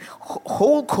the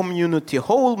whole community,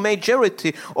 whole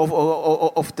majority of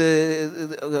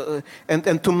the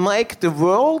and to make the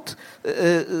world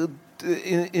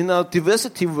in a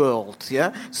diversity world,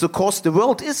 yeah. So, cause the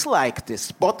world is like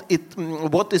this, but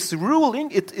what is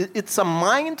ruling it's a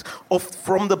mind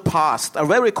from the past, a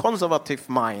very conservative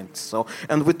mind. So,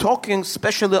 and we're talking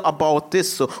especially about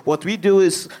this. So, what we do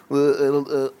is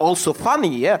also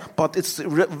funny, yeah, but it's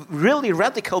really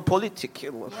radical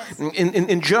political. Yes.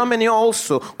 In Germany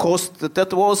also, cause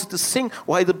that was the thing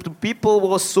why the people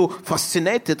were so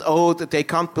fascinated. Oh, that they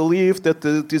can't believe that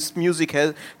this music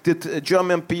that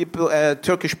German people.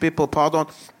 Turkish people, pardon,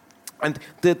 and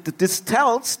this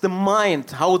tells the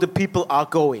mind how the people are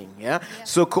going. Yeah.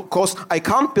 So, cause I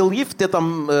can't believe that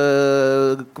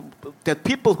that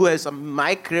people who has a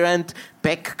migrant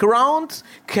background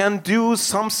can do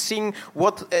something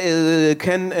what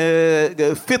can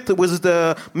fit with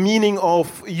the meaning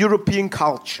of European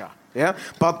culture. Yeah,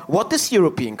 but what is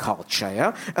European culture?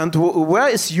 Yeah, and where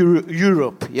is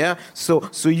Europe? Yeah, so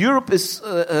Europe is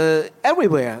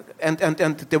everywhere, and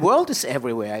the world is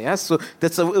everywhere. Yeah, so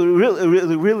that's a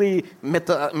really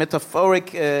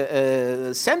metaphoric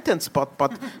sentence, but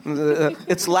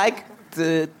it's like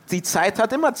die Zeit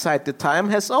hat immer Zeit. The time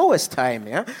has always time.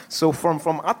 Yeah, so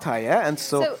from Atta. Yeah, and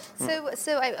so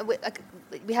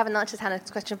we haven't answered Hannah's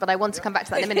question, but I want to come back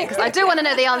to that in a minute because I do want to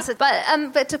know the answer.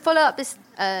 But to follow up this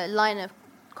line of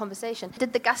conversation,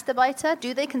 did the Gastarbeiter,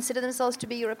 do they consider themselves to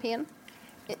be European?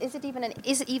 Is it even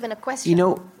a question? You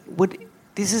know,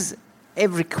 this is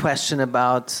every question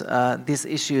about this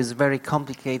issue is very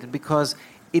complicated because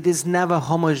it is never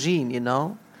homogeneous. You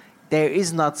know, there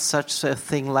is not such a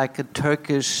thing like a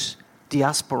Turkish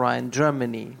diaspora in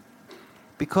Germany.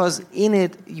 Because in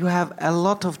it you have a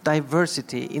lot of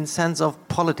diversity in sense of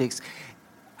politics.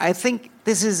 I think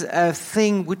this is a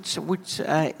thing which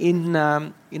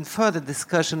in further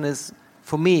discussion is,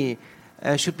 for me,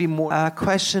 should be more a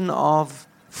question of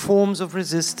forms of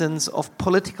resistance, of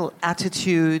political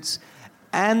attitudes,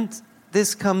 and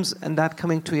this comes, and that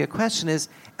coming to your question is,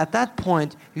 at that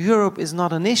point, Europe is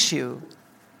not an issue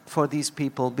for these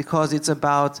people because it's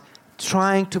about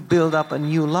trying to build up a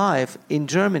new life in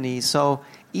Germany. So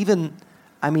even,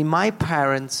 my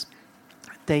parents,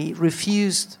 they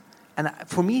refused, and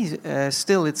for me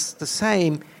still it's the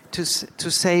same, to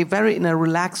say very in a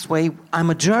relaxed way, I'm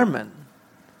a German.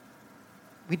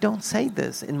 We don't say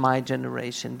this in my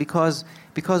generation because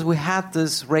we had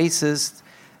this racist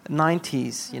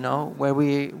 90s, where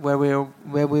we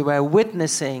were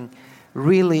witnessing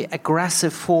really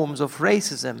aggressive forms of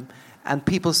racism, and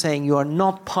people saying, you are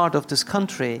not part of this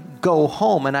country, go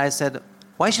home. And I said,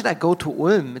 why should I go to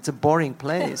Ulm? It's a boring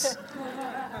place.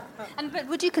 But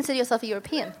would you consider yourself a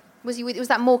European? Was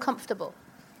that more comfortable?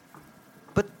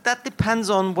 But that depends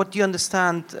on what you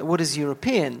understand, what is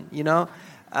European,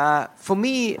 For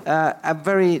me, a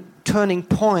very turning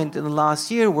point in the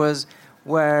last year was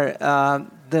where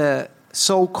the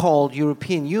so-called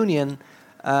European Union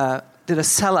did a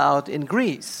sellout in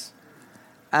Greece.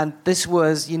 And this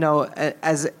was,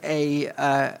 as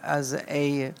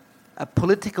a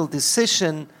political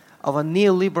decision of a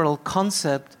neoliberal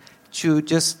concept to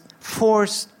just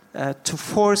force a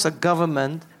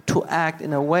government to act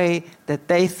in a way that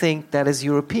they think that is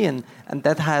European, and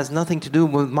that has nothing to do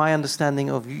with my understanding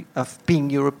of being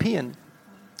European.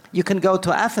 You can go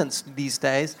to Athens these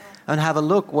days and have a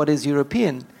look what is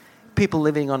European. People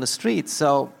living on the streets,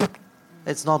 so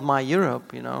it's not my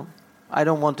Europe, I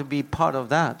don't want to be part of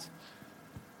that.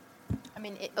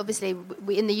 Obviously,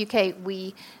 in the UK,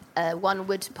 one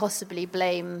would possibly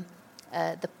blame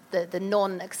the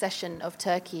non-accession of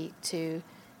Turkey to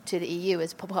the EU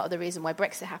as part of the reason why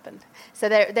Brexit happened. So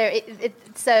there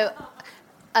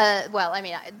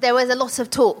was a lot of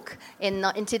talk in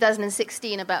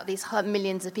 2016 about these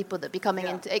millions of people that be coming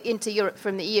into Europe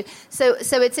from the EU. So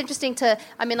it's interesting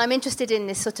I'm interested in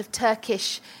this sort of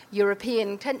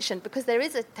Turkish-European tension, because there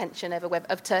is a tension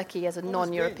of Turkey as a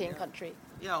non-European country.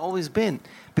 Yeah, always been.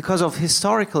 Because of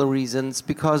historical reasons,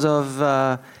 because of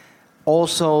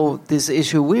also this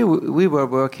issue we were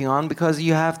working on, because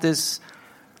you have this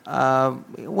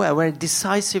very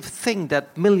decisive thing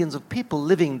that millions of people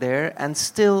living there and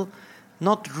still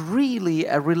not really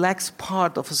a relaxed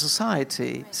part of a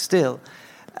society still.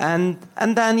 And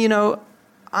then,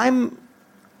 I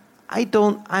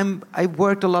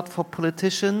worked a lot for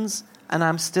politicians, and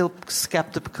I'm still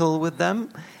skeptical with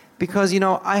them. Because,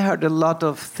 I heard a lot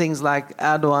of things like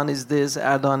Erdogan is this,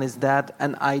 Erdogan is that,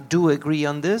 and I do agree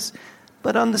on this.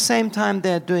 But on the same time,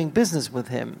 they're doing business with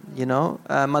him,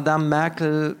 Madame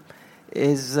Merkel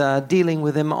is dealing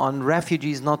with him on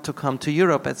refugees not to come to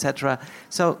Europe, etc.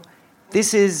 So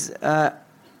this is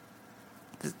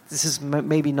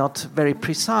maybe not very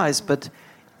precise, but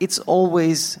it's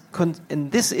always,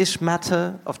 in this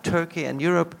matter of Turkey and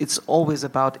Europe, it's always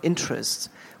about interests.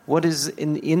 What is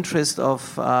in the interest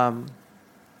of,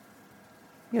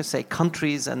 say,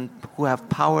 countries and who have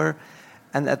power,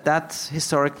 and at that,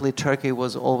 historically, Turkey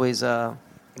was always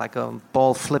like a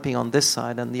ball flipping on this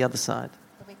side and the other side.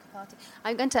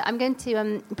 I'm going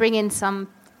to bring in some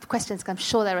questions. I'm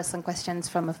sure there are some questions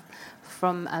from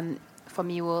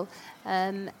you all.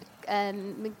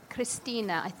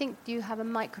 Christina, I think you have a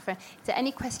microphone. Is there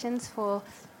any questions for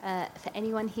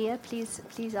anyone here? Please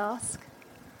ask.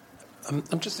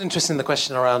 I'm just interested in the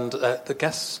question around the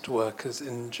guest workers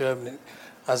in Germany,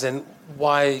 as in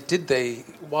why did the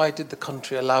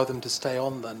country allow them to stay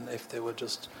on then if they were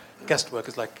just guest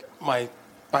workers? Like my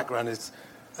background is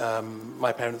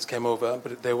my parents came over,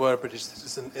 but they were British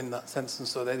citizens in that sense, and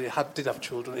so they did have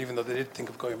children, even though they did think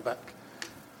of going back.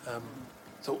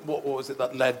 So what was it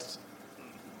that led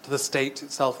to the state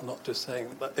itself not just saying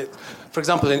that it? For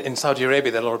example, in Saudi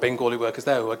Arabia, there are a lot of Bengali workers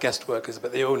there who are guest workers,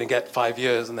 but they only get 5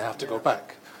 years and they have to go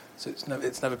back. So it's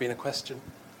never been a question.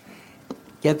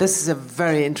 Yeah, this is a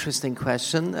very interesting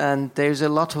question, and there's a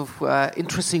lot of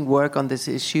interesting work on this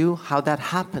issue, how that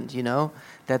happened,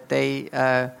 that they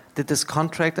did this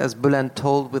contract, as Bülent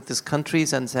told, with these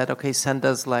countries and said, okay, send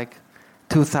us like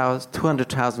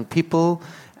 200,000 people,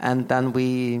 and then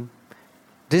we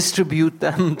distribute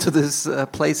them to these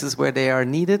places where they are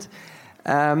needed.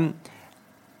 I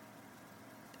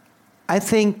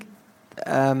think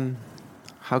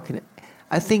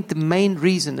I think the main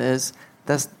reason is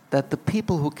that the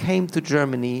people who came to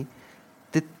Germany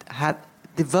had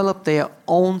developed their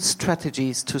own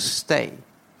strategies to stay.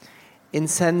 In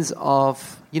sense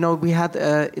of, we had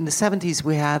in the 70s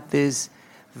we had this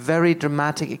very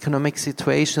dramatic economic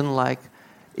situation, like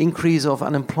increase of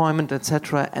unemployment,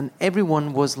 etc., and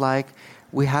everyone was like,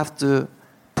 we have to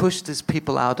push these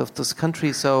people out of this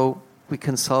country so we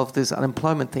can solve this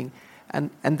unemployment thing.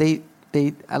 And they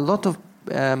a lot of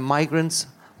migrants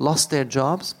lost their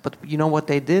jobs, but you know what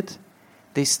they did?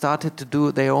 They started to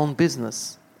do their own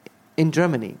business in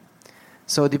Germany.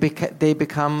 So they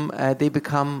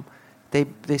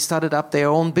started up their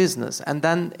own business. And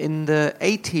then in the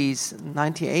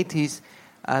 1980s,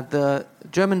 the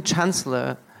German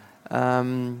Chancellor,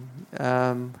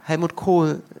 Helmut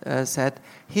Kohl, said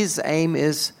his aim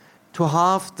is to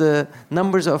halve the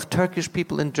numbers of Turkish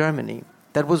people in Germany.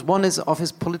 That was one of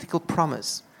his political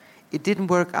promise. It didn't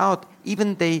work out.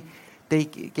 Even they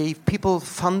gave people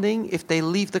funding if they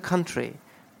leave the country.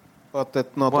 But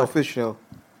that's not official.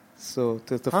 So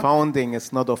the founding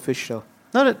is not official.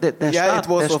 No, it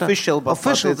was official. But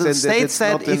official. The state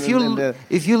said if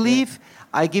you leave,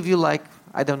 I give you like,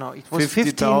 I don't know. It was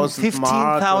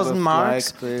 15,000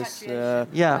 marks. Like this,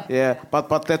 yeah.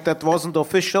 But that wasn't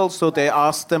official. So they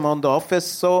asked them on the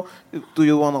office. So, do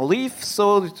you want to leave?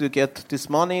 So to get this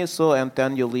money. So and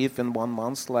then you leave in 1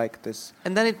 month like this.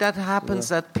 And then that happens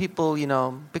that people,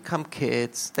 become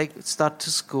kids. They start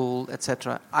to school,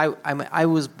 etc. I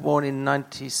was born in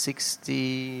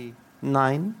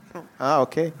 1969.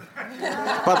 Okay.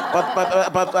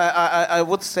 but I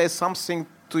would say something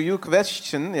to your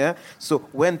question, yeah. So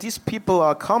when these people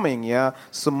are coming, yeah,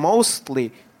 so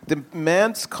mostly the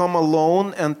men's come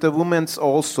alone and the women's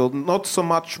also, not so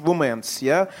much women's,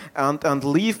 yeah, and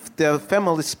leave their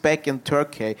families back in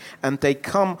Turkey, and they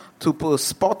come to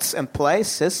spots and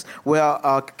places where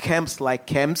are camps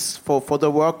for the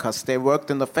workers. They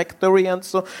worked in the factory and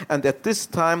so, and at this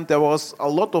time there was a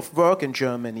lot of work in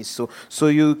Germany, so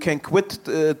you can quit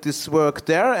this work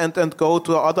there and go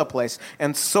to another place,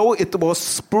 and so it was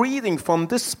spreading from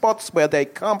these spots where they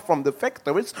come from the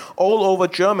factories all over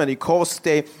Germany, because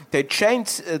they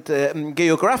changed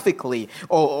geographically,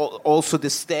 also the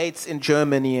states in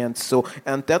Germany and so,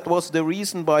 and that was the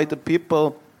reason why the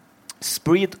people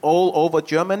spread all over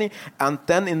Germany, and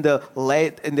then in the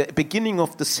beginning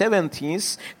of the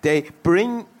 70s, they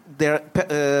bring their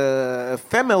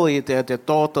family, their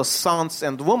daughters, sons,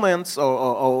 and women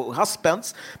or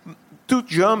husbands to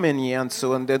Germany and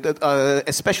so, and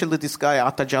especially this guy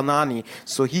Ata Janani.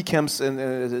 So he comes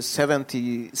in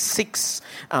 76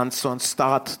 and so, and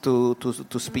start to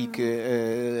speak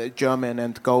German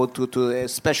and go to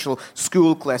special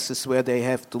school classes where they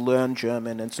have to learn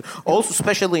German and so. Also,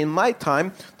 especially in my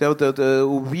time,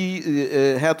 we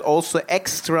had also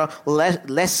extra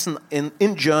lesson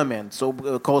in German. So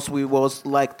because we was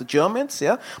like the Germans,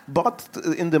 yeah. But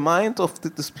in the mind of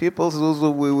these people, so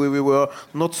we were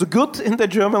not so good in the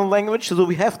German language, so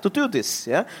we have to do this,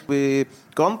 yeah. We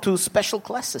gone to special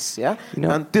classes, yeah,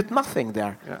 and did nothing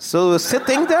there. Yeah. So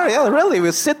sitting there,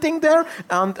 we're sitting there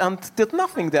and did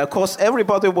nothing there. Of course,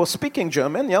 everybody was speaking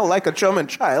German, like a German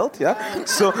child, yeah.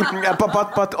 So,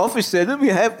 but obviously we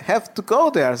have to go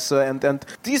there. So and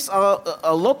these are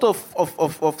a lot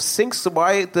of things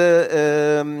why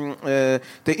the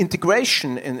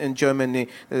integration in Germany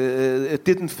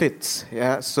didn't fit,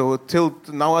 yeah. So till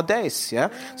nowadays, yeah.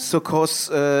 So cause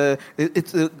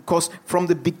from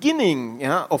the beginning,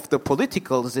 of the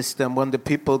political system, when the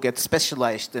people get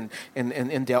specialized in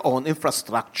their own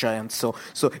infrastructure, and so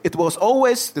it was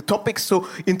always the topic. So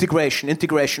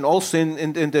integration also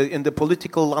in the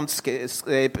political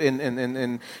landscape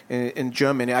in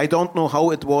Germany. I don't know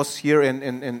how it was here in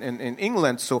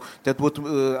England. So that would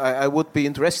I would be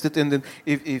interested in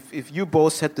if you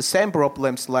both had the same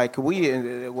problems like we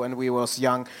when we was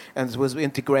young, and with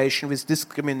integration, with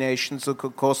discrimination. So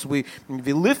because we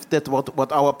lived that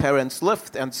what our parents lived.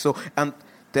 And so, and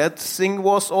that thing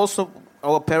was also,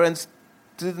 our parents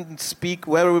didn't speak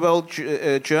very well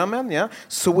German, yeah.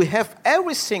 So we have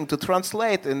everything to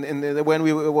translate when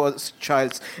we were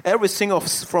childs, everything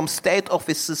from state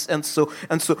offices, and so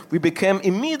we became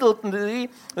immediately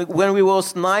when we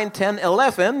was 9, 10,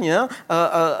 11, yeah,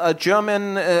 a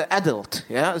German adult,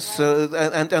 yeah. So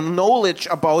and knowledge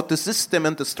about the system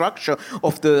and the structure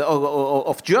of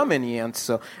Germany, and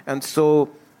so.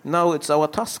 Now it's our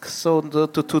task, so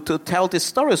to tell this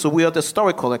story. So we are the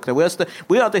story collector. We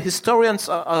are the historians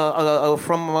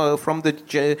from the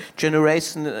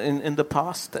generation in the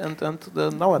past and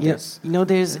the nowadays.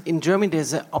 Yes. In Germany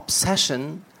there's an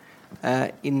obsession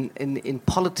in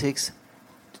politics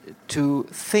to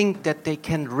think that they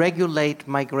can regulate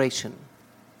migration.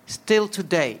 Still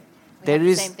today, there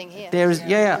is the same thing here.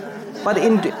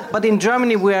 But in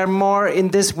Germany we are more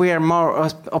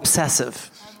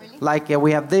obsessive. Like,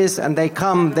 we have this, and they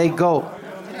come, they go.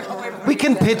 We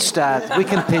can pitch that.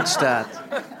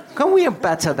 Come, we are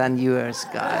better than yours,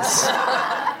 guys.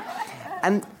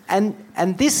 And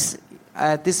this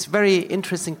very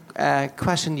interesting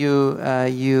question you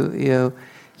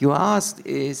asked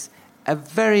is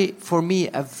for me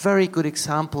a very good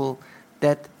example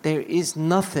that there is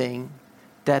nothing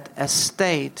that a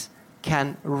state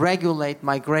can regulate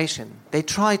migration. They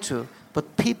try to,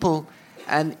 but people,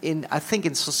 and I think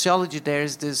in sociology there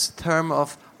is this term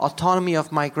of autonomy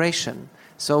of migration.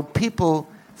 So people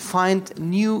find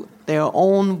their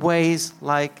own ways,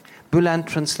 like Bülent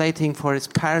translating for his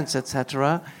parents,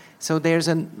 etc. So there's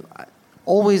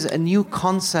always a new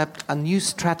concept and new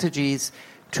strategies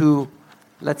to,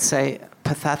 let's say,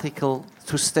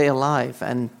 to stay alive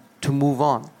and to move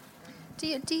on. Do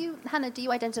you, Hannah, do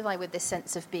you identify with this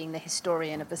sense of being the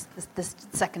historian of the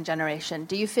second generation?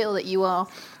 Do you feel that you are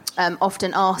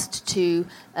often asked to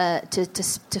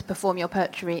perform your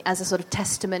poetry as a sort of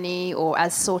testimony or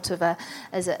as sort of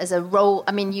as a role?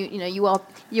 I mean, you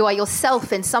are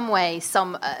yourself in some way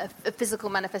a physical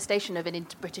manifestation of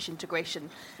British integration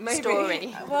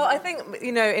story. Well, I think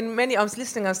I was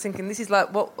listening. I was thinking this is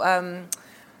like what.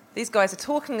 These guys are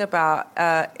talking about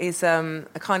is a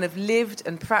kind of lived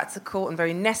and practical and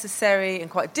very necessary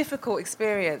and quite difficult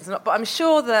experience. But I'm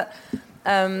sure that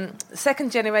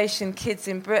second-generation kids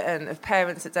in Britain of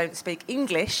parents that don't speak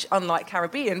English, unlike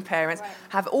Caribbean parents,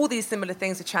 have all these similar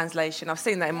things with translation. I've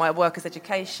seen that in my work as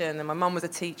education, and my mum was a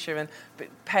teacher, and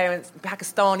parents,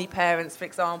 Pakistani parents, for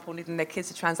example, needing their kids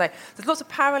to translate. There's lots of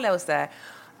parallels there.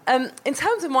 In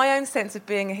terms of my own sense of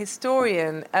being a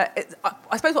historian,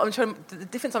 I suppose the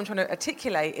difference I'm trying to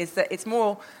articulate is that it's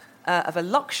more of a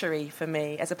luxury for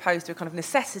me as opposed to a kind of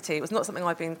necessity. It was not something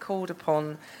I've been called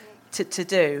upon to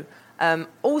do.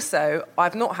 Also,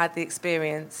 I've not had the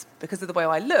experience, because of the way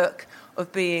I look,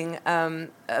 of being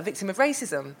a victim of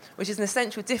racism, which is an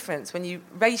essential difference. When you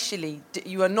racially,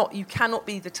 you cannot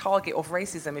be the target of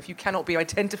racism if you cannot be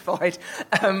identified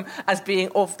as being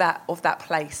of that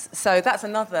place. So that's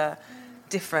another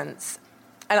difference.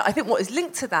 And I think what is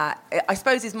linked to that, I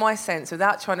suppose, is my sense,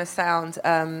 without trying to sound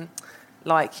kind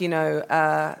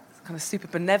of super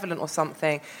benevolent or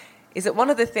something, is that one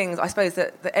of the things, I suppose,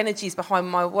 that the energies behind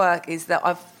my work is that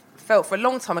I've felt for a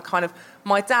long time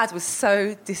my dad was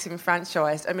so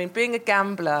disenfranchised. I mean, being a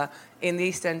gambler in the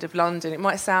East End of London, it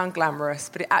might sound glamorous,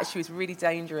 but it actually was really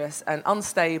dangerous and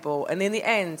unstable. And in the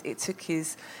end, it took a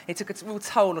real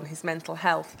toll on his mental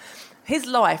health. His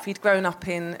life, he'd grown up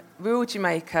in rural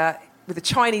Jamaica with a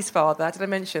Chinese father. Did I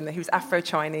mention that he was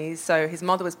Afro-Chinese? So his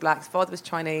mother was black, his father was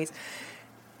Chinese.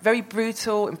 Very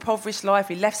brutal, impoverished life.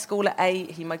 He left school at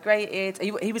 8. He migrated.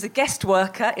 He was a guest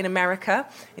worker in America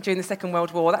during the Second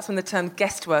World War. That's when the term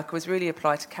guest worker was really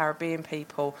applied to Caribbean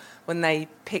people when they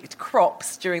picked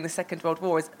crops during the Second World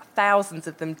War, as thousands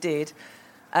of them did.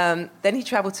 Then he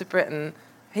travelled to Britain.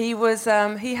 He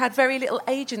had very little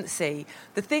agency.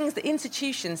 The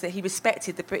institutions that he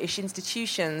respected, the British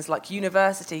institutions like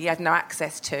university, he had no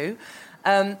access to.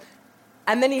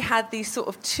 And then he had these sort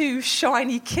of two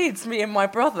shiny kids, me and my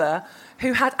brother,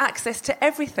 who had access to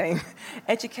everything.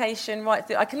 Education, right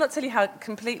through. I cannot tell you how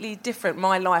completely different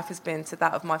my life has been to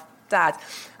that of my dad.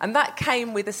 And that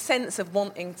came with a sense of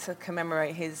wanting to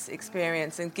commemorate his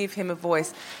experience and give him a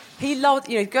voice. He loved,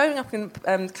 growing up in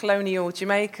colonial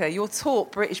Jamaica, you're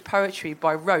taught British poetry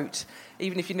by rote.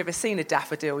 Even if you've never seen a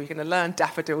daffodil, you're going to learn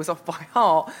daffodils off by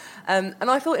heart. And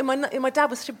I thought my dad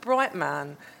was such a bright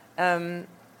man.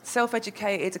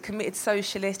 Self-educated, a committed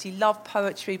socialist. He loved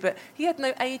poetry, but he had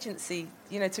no agency,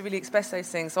 to really express those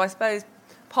things. So I suppose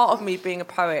part of me being a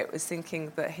poet was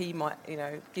thinking that he might,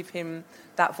 give him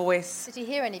that voice. Did he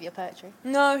hear any of your poetry?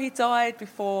 No, he died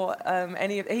before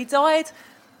he died.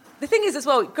 The thing is as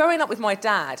well, growing up with my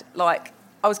dad, I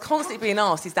was constantly being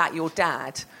asked, is that your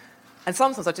dad? And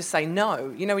sometimes I'd just say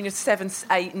no. When you're 7,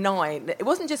 8, 9, it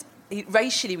wasn't just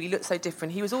racially we looked so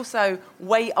different. He was also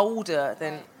way older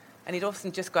than... And he'd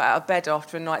often just got out of bed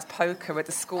after a night's poker at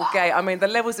the school gate. I mean, the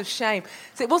levels of shame.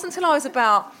 So it wasn't until I was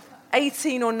about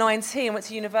 18 or 19, went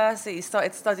to university,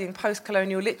 started studying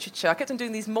post-colonial literature. I kept on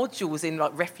doing these modules in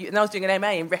and I was doing an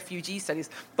MA in refugee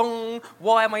studies. Bong,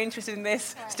 why am I interested in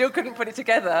this? Still couldn't put it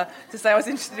together to say I was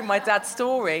interested in my dad's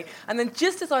story. And then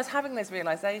just as I was having those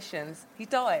realisations, he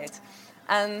died.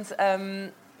 And...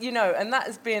 and that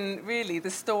has been really the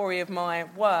story of my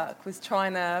work, was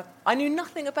I knew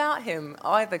nothing about him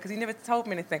either, because he never told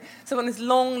me anything. So on this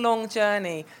long, long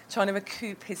journey, trying to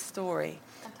recoup his story.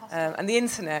 And the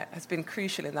internet has been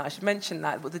crucial in that. I should mention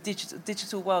that, what the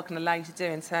digital world can allow you to do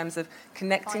in terms of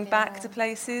connecting back to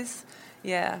places.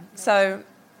 Yeah. So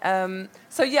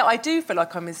I do feel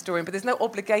like I'm a historian, but there's no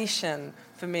obligation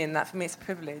for me in that. For me, it's a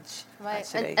privilege. Right.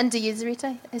 Actually. And do you,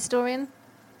 Zarita, historian?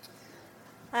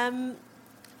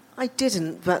 I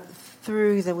didn't, but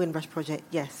through the Windrush project,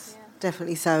 yes,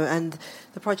 definitely so. And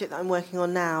the project that I'm working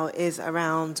on now is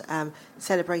around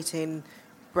celebrating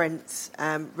Brent's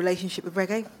relationship with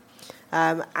reggae,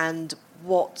 and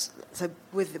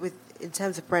with in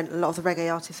terms of Brent, a lot of the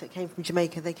reggae artists that came from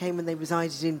Jamaica, they came when they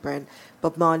resided in Brent.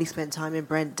 Bob Marley spent time in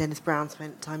Brent. Dennis Brown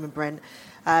spent time in Brent.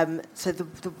 So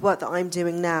the work that I'm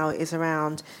doing now is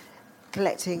around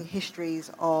collecting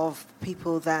histories of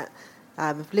people that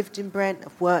have lived in Brent,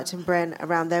 have worked in Brent,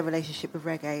 around their relationship with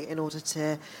reggae, in order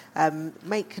to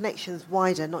make connections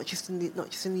wider, not just in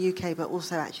the UK, but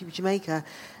also actually with Jamaica.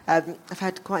 I've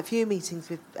had quite a few meetings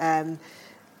with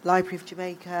Library of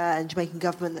Jamaica and Jamaican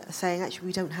government that are saying, actually,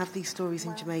 we don't have these stories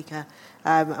in Jamaica,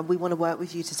 and we want to work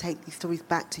with you to take these stories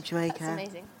back to Jamaica. That's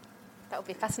amazing. That would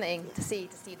be fascinating to see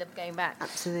them going back.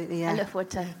 Absolutely, yeah. I look forward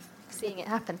to seeing it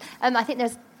happen. I think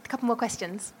there's a couple more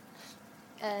questions.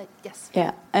 Yes.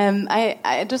 Yeah.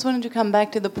 I just wanted to come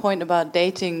back to the point about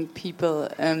dating people,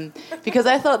 because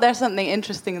I thought there's something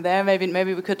interesting there.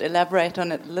 Maybe we could elaborate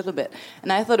on it a little bit.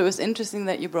 And I thought it was interesting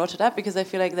that you brought it up, because I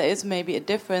feel like there is maybe a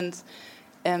difference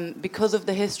because of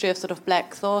the history of sort of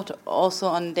black thought also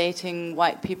on dating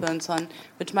white people and so on,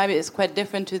 which maybe is quite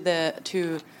different to the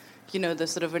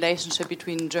sort of relationship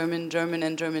between German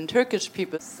and German-Turkish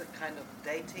people. It's a kind of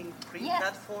dating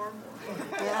pre-platform.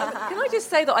 Yeah. Can I just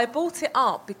say that I brought it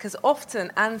up because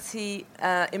often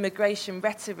anti-immigration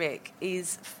rhetoric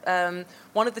is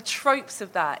one of the tropes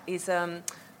of that is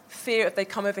fear if they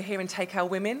come over here and take our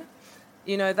women.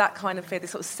 You know, that kind of fear,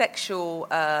 this sort of sexual,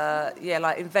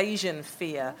 like invasion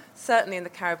fear, certainly in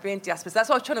the Caribbean diaspora. That's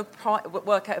why I was trying to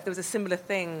work out if there was a similar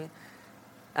thing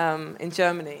in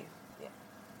Germany. Yeah.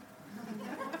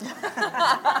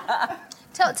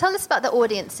 Tell us about the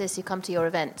audiences who come to your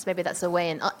events. Maybe that's a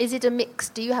way in. Is it a mix?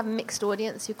 Do you have a mixed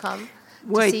audience who come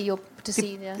to see?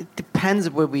 It depends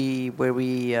where we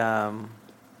are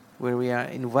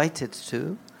invited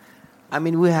to. I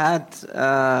mean, we had.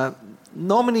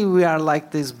 Normally, we are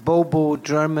like this Bobo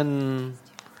German,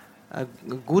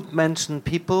 good-mentioned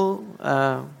people.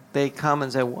 They come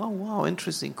and say, "Wow,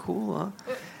 interesting, cool."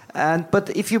 Huh? But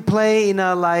if you play in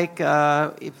a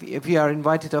if you are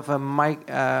invited of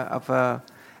a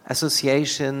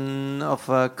association of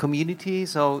a community,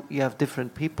 so you have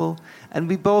different people. And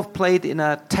we both played in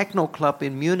a techno club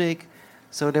in Munich,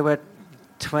 so there were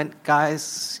 20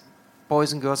 guys,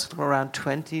 boys and girls around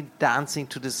 20 dancing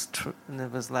to this, and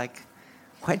it was like.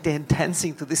 Why they're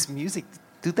dancing to this music?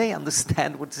 Do they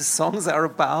understand what the songs are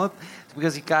about?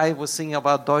 Because the guy was singing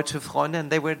about Deutsche Freunde and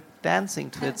they were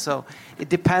dancing to it. So it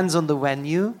depends on the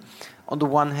venue, on the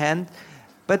one hand.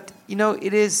 But,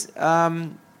 it is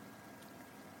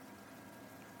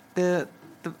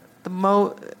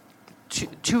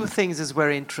two things is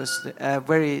very interesting,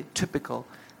 very typical.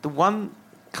 The one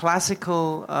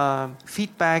classical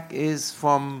feedback is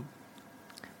from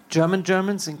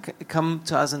Germans and come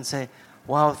to us and say,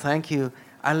 "Wow, thank you.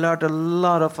 I learned a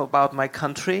lot about my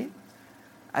country.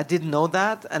 I didn't know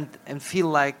that," and feel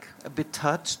like a bit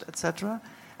touched, etc.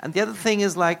 And the other thing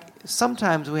is like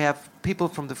sometimes we have people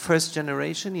from the first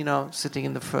generation, sitting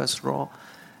in the first row,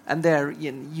 and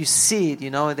you see it,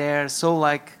 they're so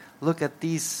like, look at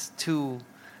these two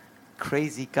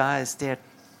crazy guys. They're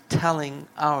telling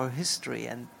our history,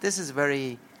 and this is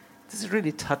really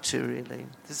touchy. Really,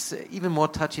 this is even more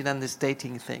touchy than this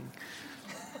dating thing.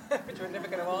 Which we're never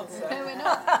going to answer. No, we're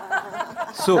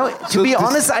not. To be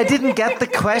honest, I didn't get the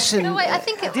question. No, I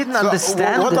think I didn't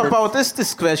understand. What about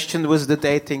this question with the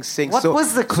dating thing? What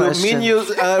was the question? So, mean you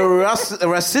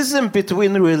racism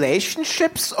between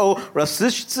relationships or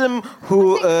racism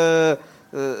who?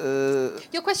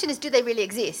 Your question is: do they really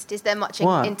exist? Is there much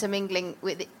intermingling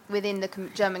within the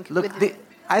German?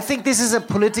 I think this is a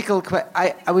political question.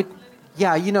 I would,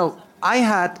 I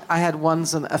had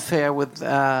once an affair with.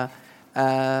 When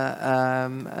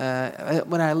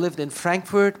I lived in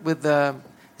Frankfurt with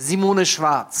Simone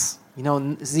Schwarz.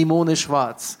 Simone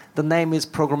Schwarz. The name is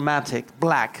programmatic,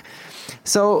 black.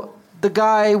 So the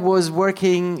guy was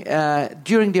working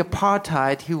during the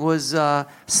apartheid. He was a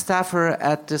staffer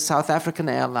at the South African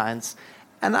Airlines.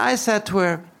 And I said to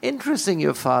her, "Interesting,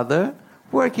 your father,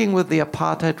 working with the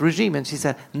apartheid regime." And she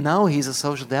said, "No, he's a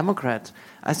social democrat."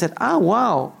 I said, "Ah,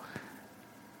 wow.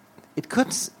 It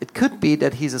could be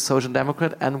that he's a social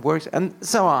democrat and works," and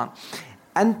so on,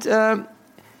 and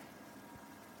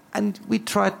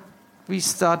we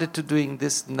started to doing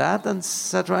this and that, and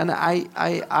etc. And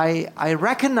I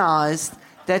recognized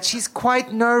that she's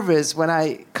quite nervous when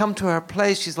I come to her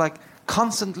place. She's like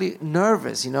constantly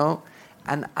nervous,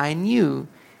 and I knew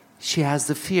she has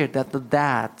the fear that the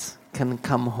dad can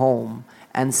come home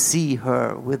and see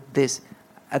her with this.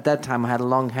 At that time, I had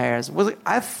long hair.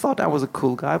 I thought I was a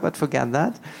cool guy, but forget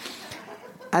that.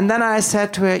 And then I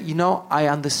said to her, I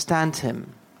understand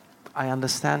him. I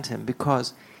understand him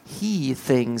because he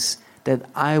thinks that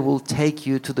I will take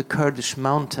you to the Kurdish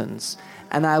mountains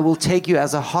and I will take you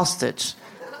as a hostage.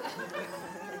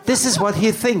 This is what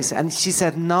he thinks. And she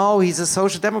said, no, he's a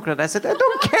social democrat. I said, I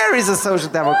don't care, he's a social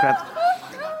democrat.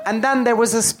 And then there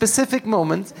was a specific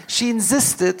moment. She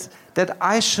insisted that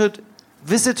I should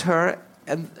visit her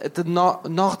at the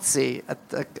Nordsee.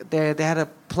 They had a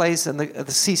place at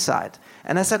the seaside.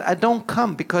 And I said, I don't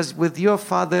come because with your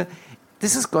father,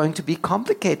 this is going to be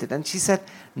complicated. And she said,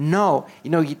 no.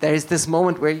 There is this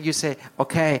moment where you say,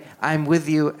 okay, I'm with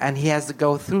you, and he has to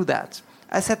go through that.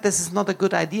 I said, this is not a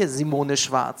good idea, Simone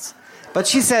Schwarz. But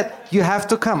she said, you have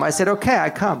to come. I said, okay, I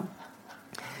come.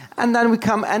 And then we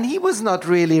come, and he was not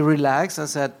really relaxed. I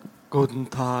said, Guten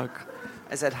Tag.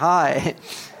 I said, hi.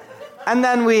 And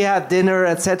then we had dinner,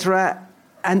 etc.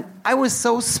 And I was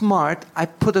so smart, I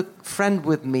put a friend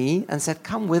with me and said,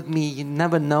 come with me, you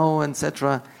never know,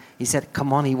 etc. He said,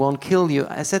 come on, he won't kill you.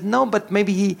 I said, no, but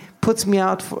maybe he puts me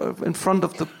out in front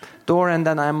of the door and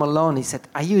then I'm alone. He said,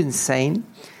 are you insane?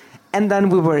 And then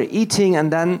we were eating,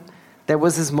 and then there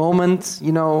was this moment,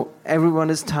 everyone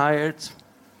is tired.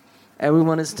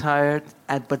 Everyone is tired,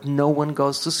 but no one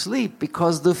goes to sleep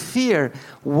because the fear,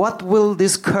 what will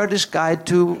this Kurdish guy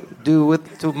do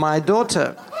to my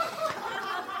daughter?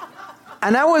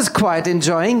 And I was quite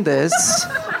enjoying this.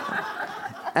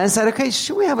 And I said, okay,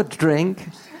 should we have a drink?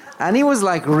 And he was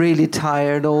like really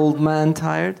tired, old man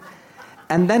tired.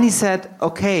 And then he said,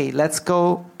 okay, let's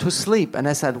go to sleep. And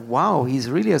I said, wow, he's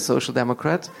really a social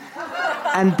democrat.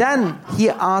 And then he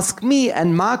asked me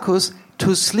and Markus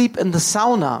to sleep in the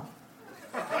sauna.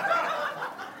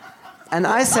 And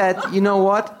I said, you know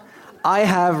what? I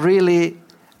have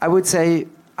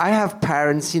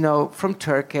parents, from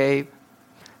Turkey.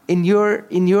 In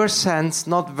your sense,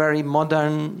 not very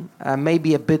modern,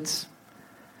 maybe a bit...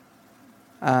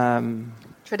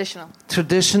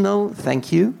 Traditional,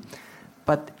 thank you.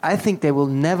 But I think they will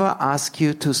never ask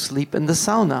you to sleep in the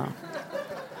sauna.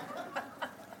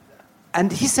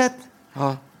 And he said,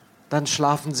 oh, dann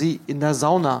schlafen Sie in der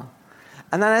Sauna.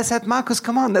 And then I said, Markus,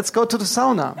 come on, let's go to the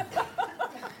sauna.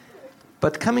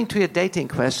 But coming to your dating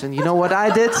question, you know what I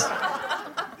did?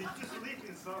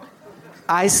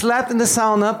 I slept in the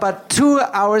sauna, but 2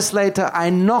 hours later, I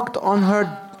knocked on her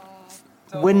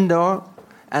window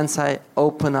and said,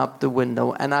 open up the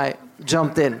window. And I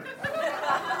jumped in.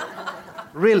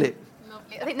 Really.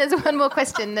 Lovely. I think there's one more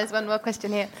question. There's one more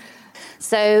question here.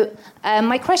 So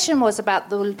my question was about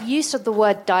the use of the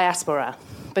word diaspora,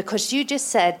 because you just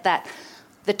said that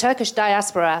the Turkish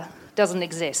diaspora doesn't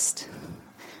exist.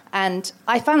 And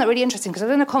I found that really interesting because I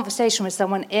was in a conversation with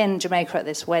someone in Jamaica at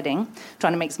this wedding,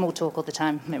 trying to make small talk all the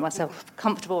time, make myself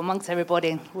comfortable amongst everybody.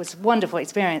 It was a wonderful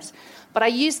experience. But I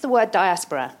used the word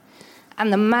diaspora.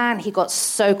 And the man, he got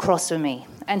so cross with me.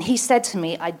 And he said to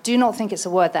me, I do not think it's a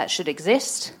word that should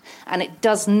exist. And it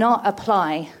does not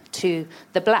apply to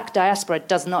the black diaspora. It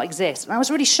does not exist. And I was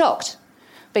really shocked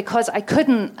because I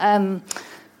couldn't...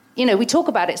 we talk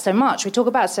about it so much. We talk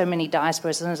about so many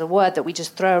diasporas, and there's a word that we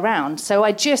just throw around. So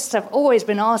I just have always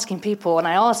been asking people, and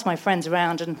I asked my friends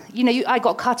around, and, I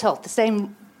got cut off the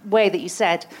same way that you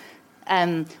said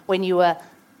when you were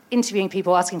interviewing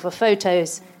people, asking for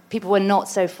photos, people were not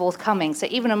so forthcoming. So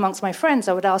even amongst my friends,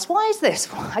 I would ask, why is this?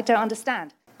 I don't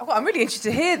understand. Oh, I'm really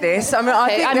interested to hear this. I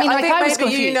think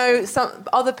maybe some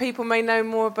other people may know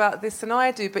more about this than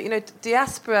I do, but,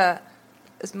 diaspora...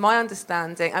 as my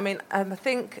understanding, I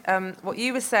think what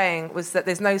you were saying was that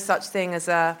there's no such thing as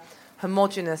a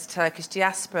homogenous Turkish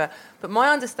diaspora. But my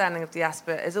understanding of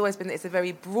diaspora has always been that it's a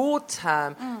very broad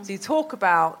term. So you talk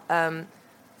about,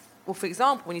 for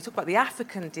example, when you talk about the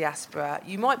African diaspora,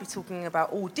 you might be talking about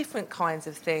all different kinds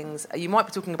of things. You might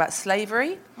be talking about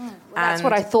slavery. Well, that's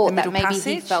what I thought, that maybe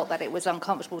he felt that it was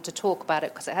uncomfortable to talk about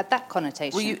it because it had that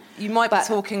connotation. Well, you might be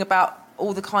talking about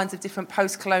all the kinds of different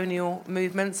post-colonial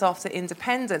movements after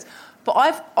independence. But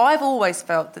I've always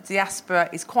felt that diaspora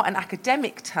is quite an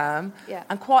academic term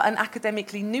and quite an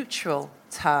academically neutral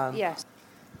term. Yes.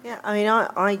 Yeah,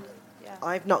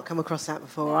 I've not come across that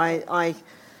before.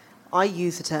 I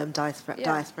use the term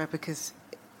diaspora because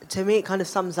to me it kind of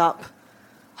sums up,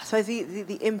 I suppose,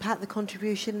 the impact, the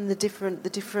contribution, the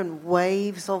different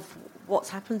waves of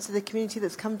what's happened to the community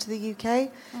that's come to the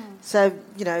UK. So,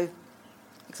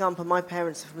 example, my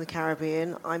parents are from the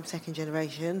Caribbean. I'm second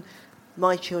generation.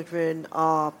 My children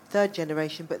are third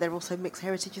generation, but they're also mixed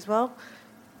heritage as well.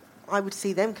 I would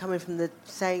see them coming from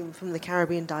the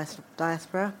Caribbean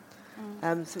diaspora.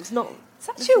 So it's not... It's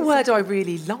actually a word I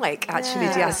really like, actually,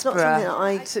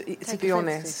 diaspora, to be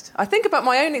honest. I think about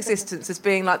my own existence as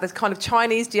being like the kind of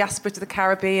Chinese diaspora to the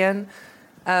Caribbean,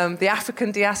 the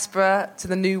African diaspora to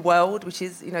the New World, which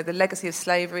is, the legacy of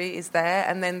slavery is there,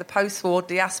 and then the post-war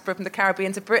diaspora from the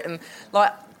Caribbean to Britain.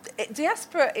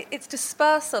 Diaspora, it's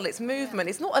dispersal, it's movement.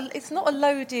 It's not a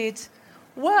loaded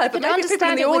word, but maybe people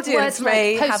in the audience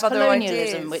may have other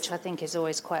ideas. Which I think is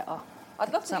always quite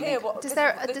I'd love to hear what...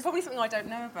 There's probably something I don't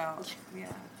know about. Yeah.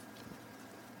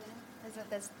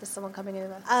 There's someone coming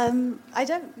over. I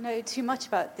don't know too much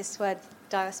about this word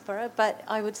diaspora, but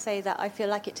I would say that I feel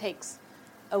like it takes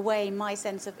away my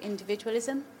sense of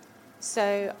individualism.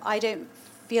 So I don't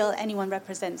feel anyone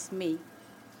represents me.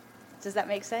 Does that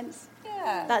make sense?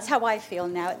 Yeah. That's how I feel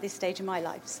now at this stage of my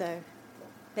life. So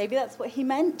maybe that's what he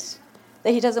meant,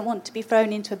 that he doesn't want to be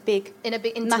thrown into a big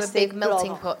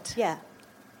melting pot. Yeah.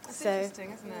 That's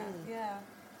interesting, isn't it? Yeah.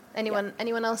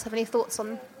 Anyone else have any thoughts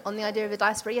on the idea of the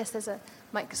diaspora? Yes, there's a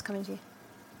mic just coming to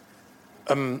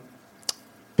you.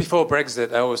 Before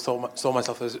Brexit, I always saw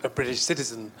myself as a British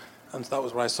citizen, and that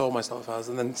was what I saw myself as.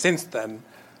 And then since then,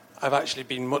 I've actually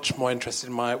been much more interested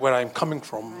in where I'm coming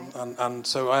from, and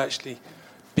so I actually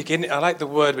I like the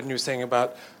word when you were saying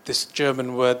about this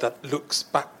German word that looks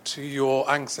back to your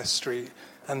ancestry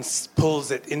and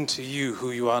pulls it into you,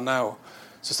 who you are now.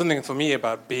 So something for me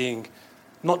about being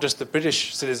not just a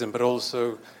British citizen, but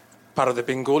also part of the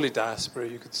Bengali diaspora,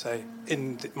 you could say,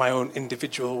 in my own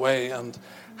individual way, and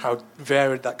how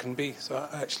varied that can be. So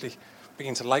I actually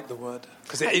begin to like the word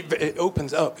because it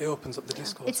opens up the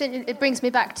discourse. It brings me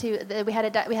back to we had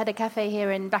a cafe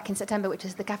here back in September, which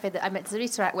is the cafe that I met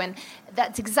Zerita at, when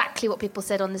that's exactly what people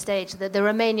said on the stage. The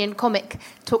Romanian comic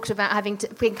talked about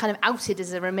being kind of outed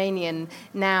as a Romanian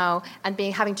now, and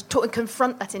having to talk and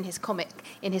confront that in his comic,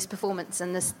 in his performance,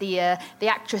 and the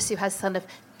actress who has kind of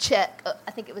Czech,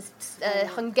 I think it was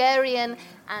Hungarian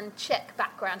and Czech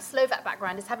background, Slovak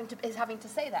background, is having to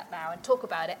say that now and talk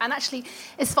about it, and actually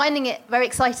is finding it very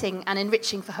exciting and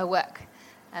enriching for her work.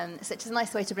 So it's a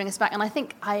nice way to bring us back. And I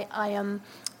think I'm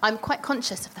quite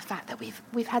conscious of the fact that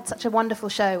we've had such a wonderful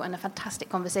show and a fantastic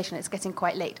conversation. It's getting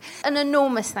quite late. An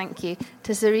enormous thank you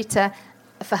to Zerita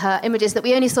for her images that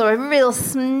we only saw a real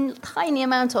tiny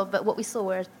amount of, but what we saw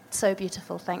were so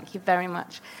beautiful. Thank you very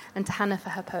much. And to Hannah for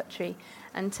her poetry.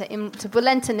 And to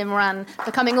Bulent and Imran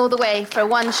for coming all the way for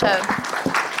one show.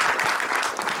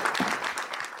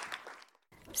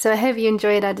 So I hope you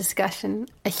enjoyed our discussion.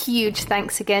 A huge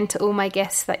thanks again to all my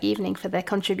guests that evening for their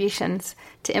contributions,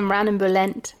 to Imran and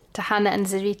Bulent, to Hannah and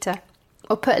Zerita.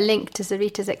 I'll put a link to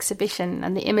Zerita's exhibition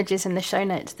and the images in the show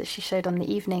notes that she showed on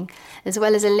the evening, as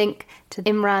well as a link to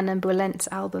Imran and Bulent's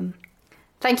album.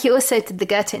 Thank you also to the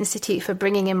Goethe Institute for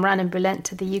bringing Imran and Bulent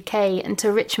to the UK, and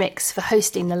to Rich Mix for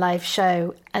hosting the live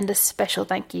show, and a special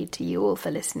thank you to you all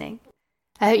for listening.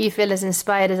 I hope you feel as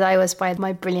inspired as I was by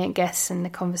my brilliant guests and the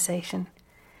conversation.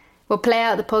 We'll play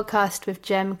out the podcast with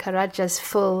Jem Karaja's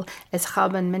full Es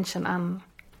haben Menschen an.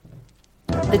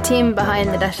 The team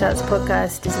behind the Dash Arts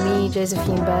podcast is me,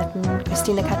 Josephine Burton,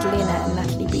 Christina Catalina and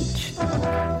Natalie Beach.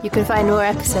 You can find more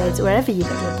episodes wherever you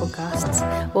get your podcasts,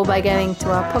 or by going to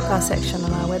our podcast section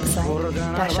on our website,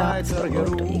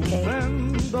 dasharts.org.uk.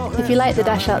 If you like the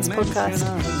Dash Arts podcast,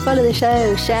 follow the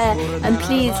show, share, and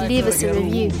please leave us a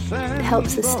review. It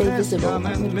helps us stay visible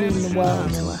and would mean the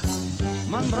world to us.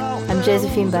 I'm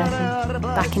Josephine Burton,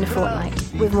 back in a fortnight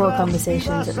with more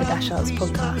conversations at the Dash Arts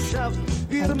podcast.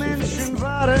 Thank you for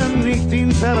listening. Nicht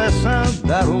interessant,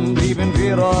 darum blieben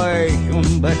wir euch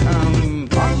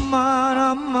unbekannt. Amman,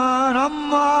 Amman,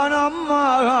 Amman,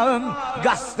 Amman,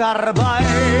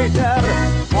 Gastarbeiter.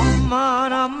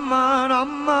 Amman, Amman,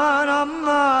 Amman,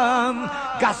 Amman,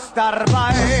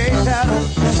 Gastarbeiter.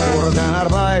 Wurden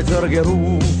Arbeiter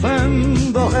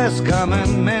gerufen, doch es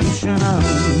kamen Menschen an.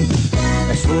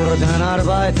 Es wurden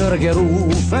Arbeiter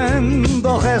gerufen,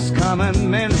 doch es kamen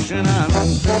Menschen an.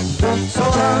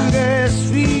 Solange es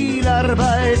viel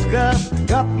Arbeit gab,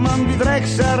 gab man die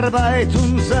Drecksarbeit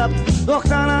uns ab. Doch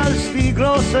dann, als die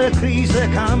große Krise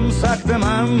kam, sagte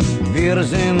man, wir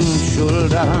sind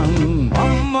schuld daran.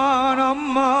 Amman,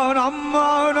 Amman,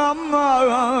 Amman,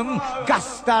 Amman,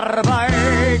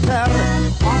 Gastarbeiter.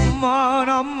 Amman,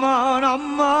 Amman,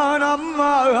 Amman,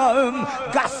 Amman,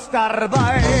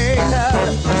 Gastarbeiter.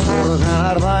 Es wurden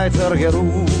Arbeiter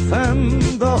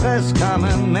gerufen, doch es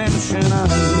kamen Menschen an.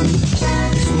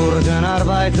 Es wurden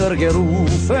Arbeiter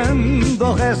gerufen,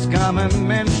 doch es kamen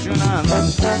Menschen an.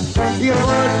 Ihr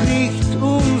wollt nicht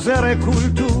unsere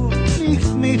Kultur,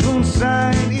 nicht mit uns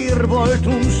sein, ihr wollt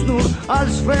uns nur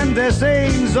als Fremde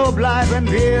sehen, so bleiben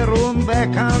wir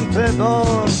Unbekannte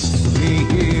dort wie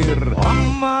hier.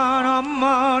 Amman,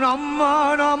 Amman,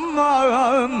 Amman,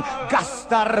 Amman,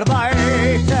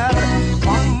 Gastarbeiter.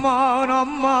 Amman,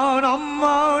 Amman,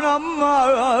 Amman,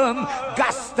 Amman,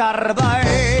 Gastarbeiter.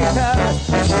 Gastarbeiter.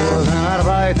 Es wurden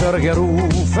Arbeiter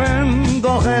gerufen,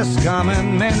 doch es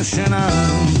kamen Menschen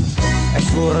an.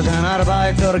 Es wurden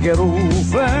Arbeiter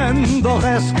gerufen, doch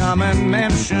es kamen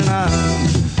Menschen an.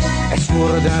 Es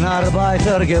wurden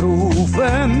Arbeiter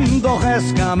gerufen, doch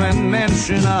es kamen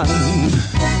Menschen an.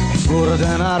 Es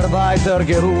wurden Arbeiter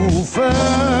gerufen.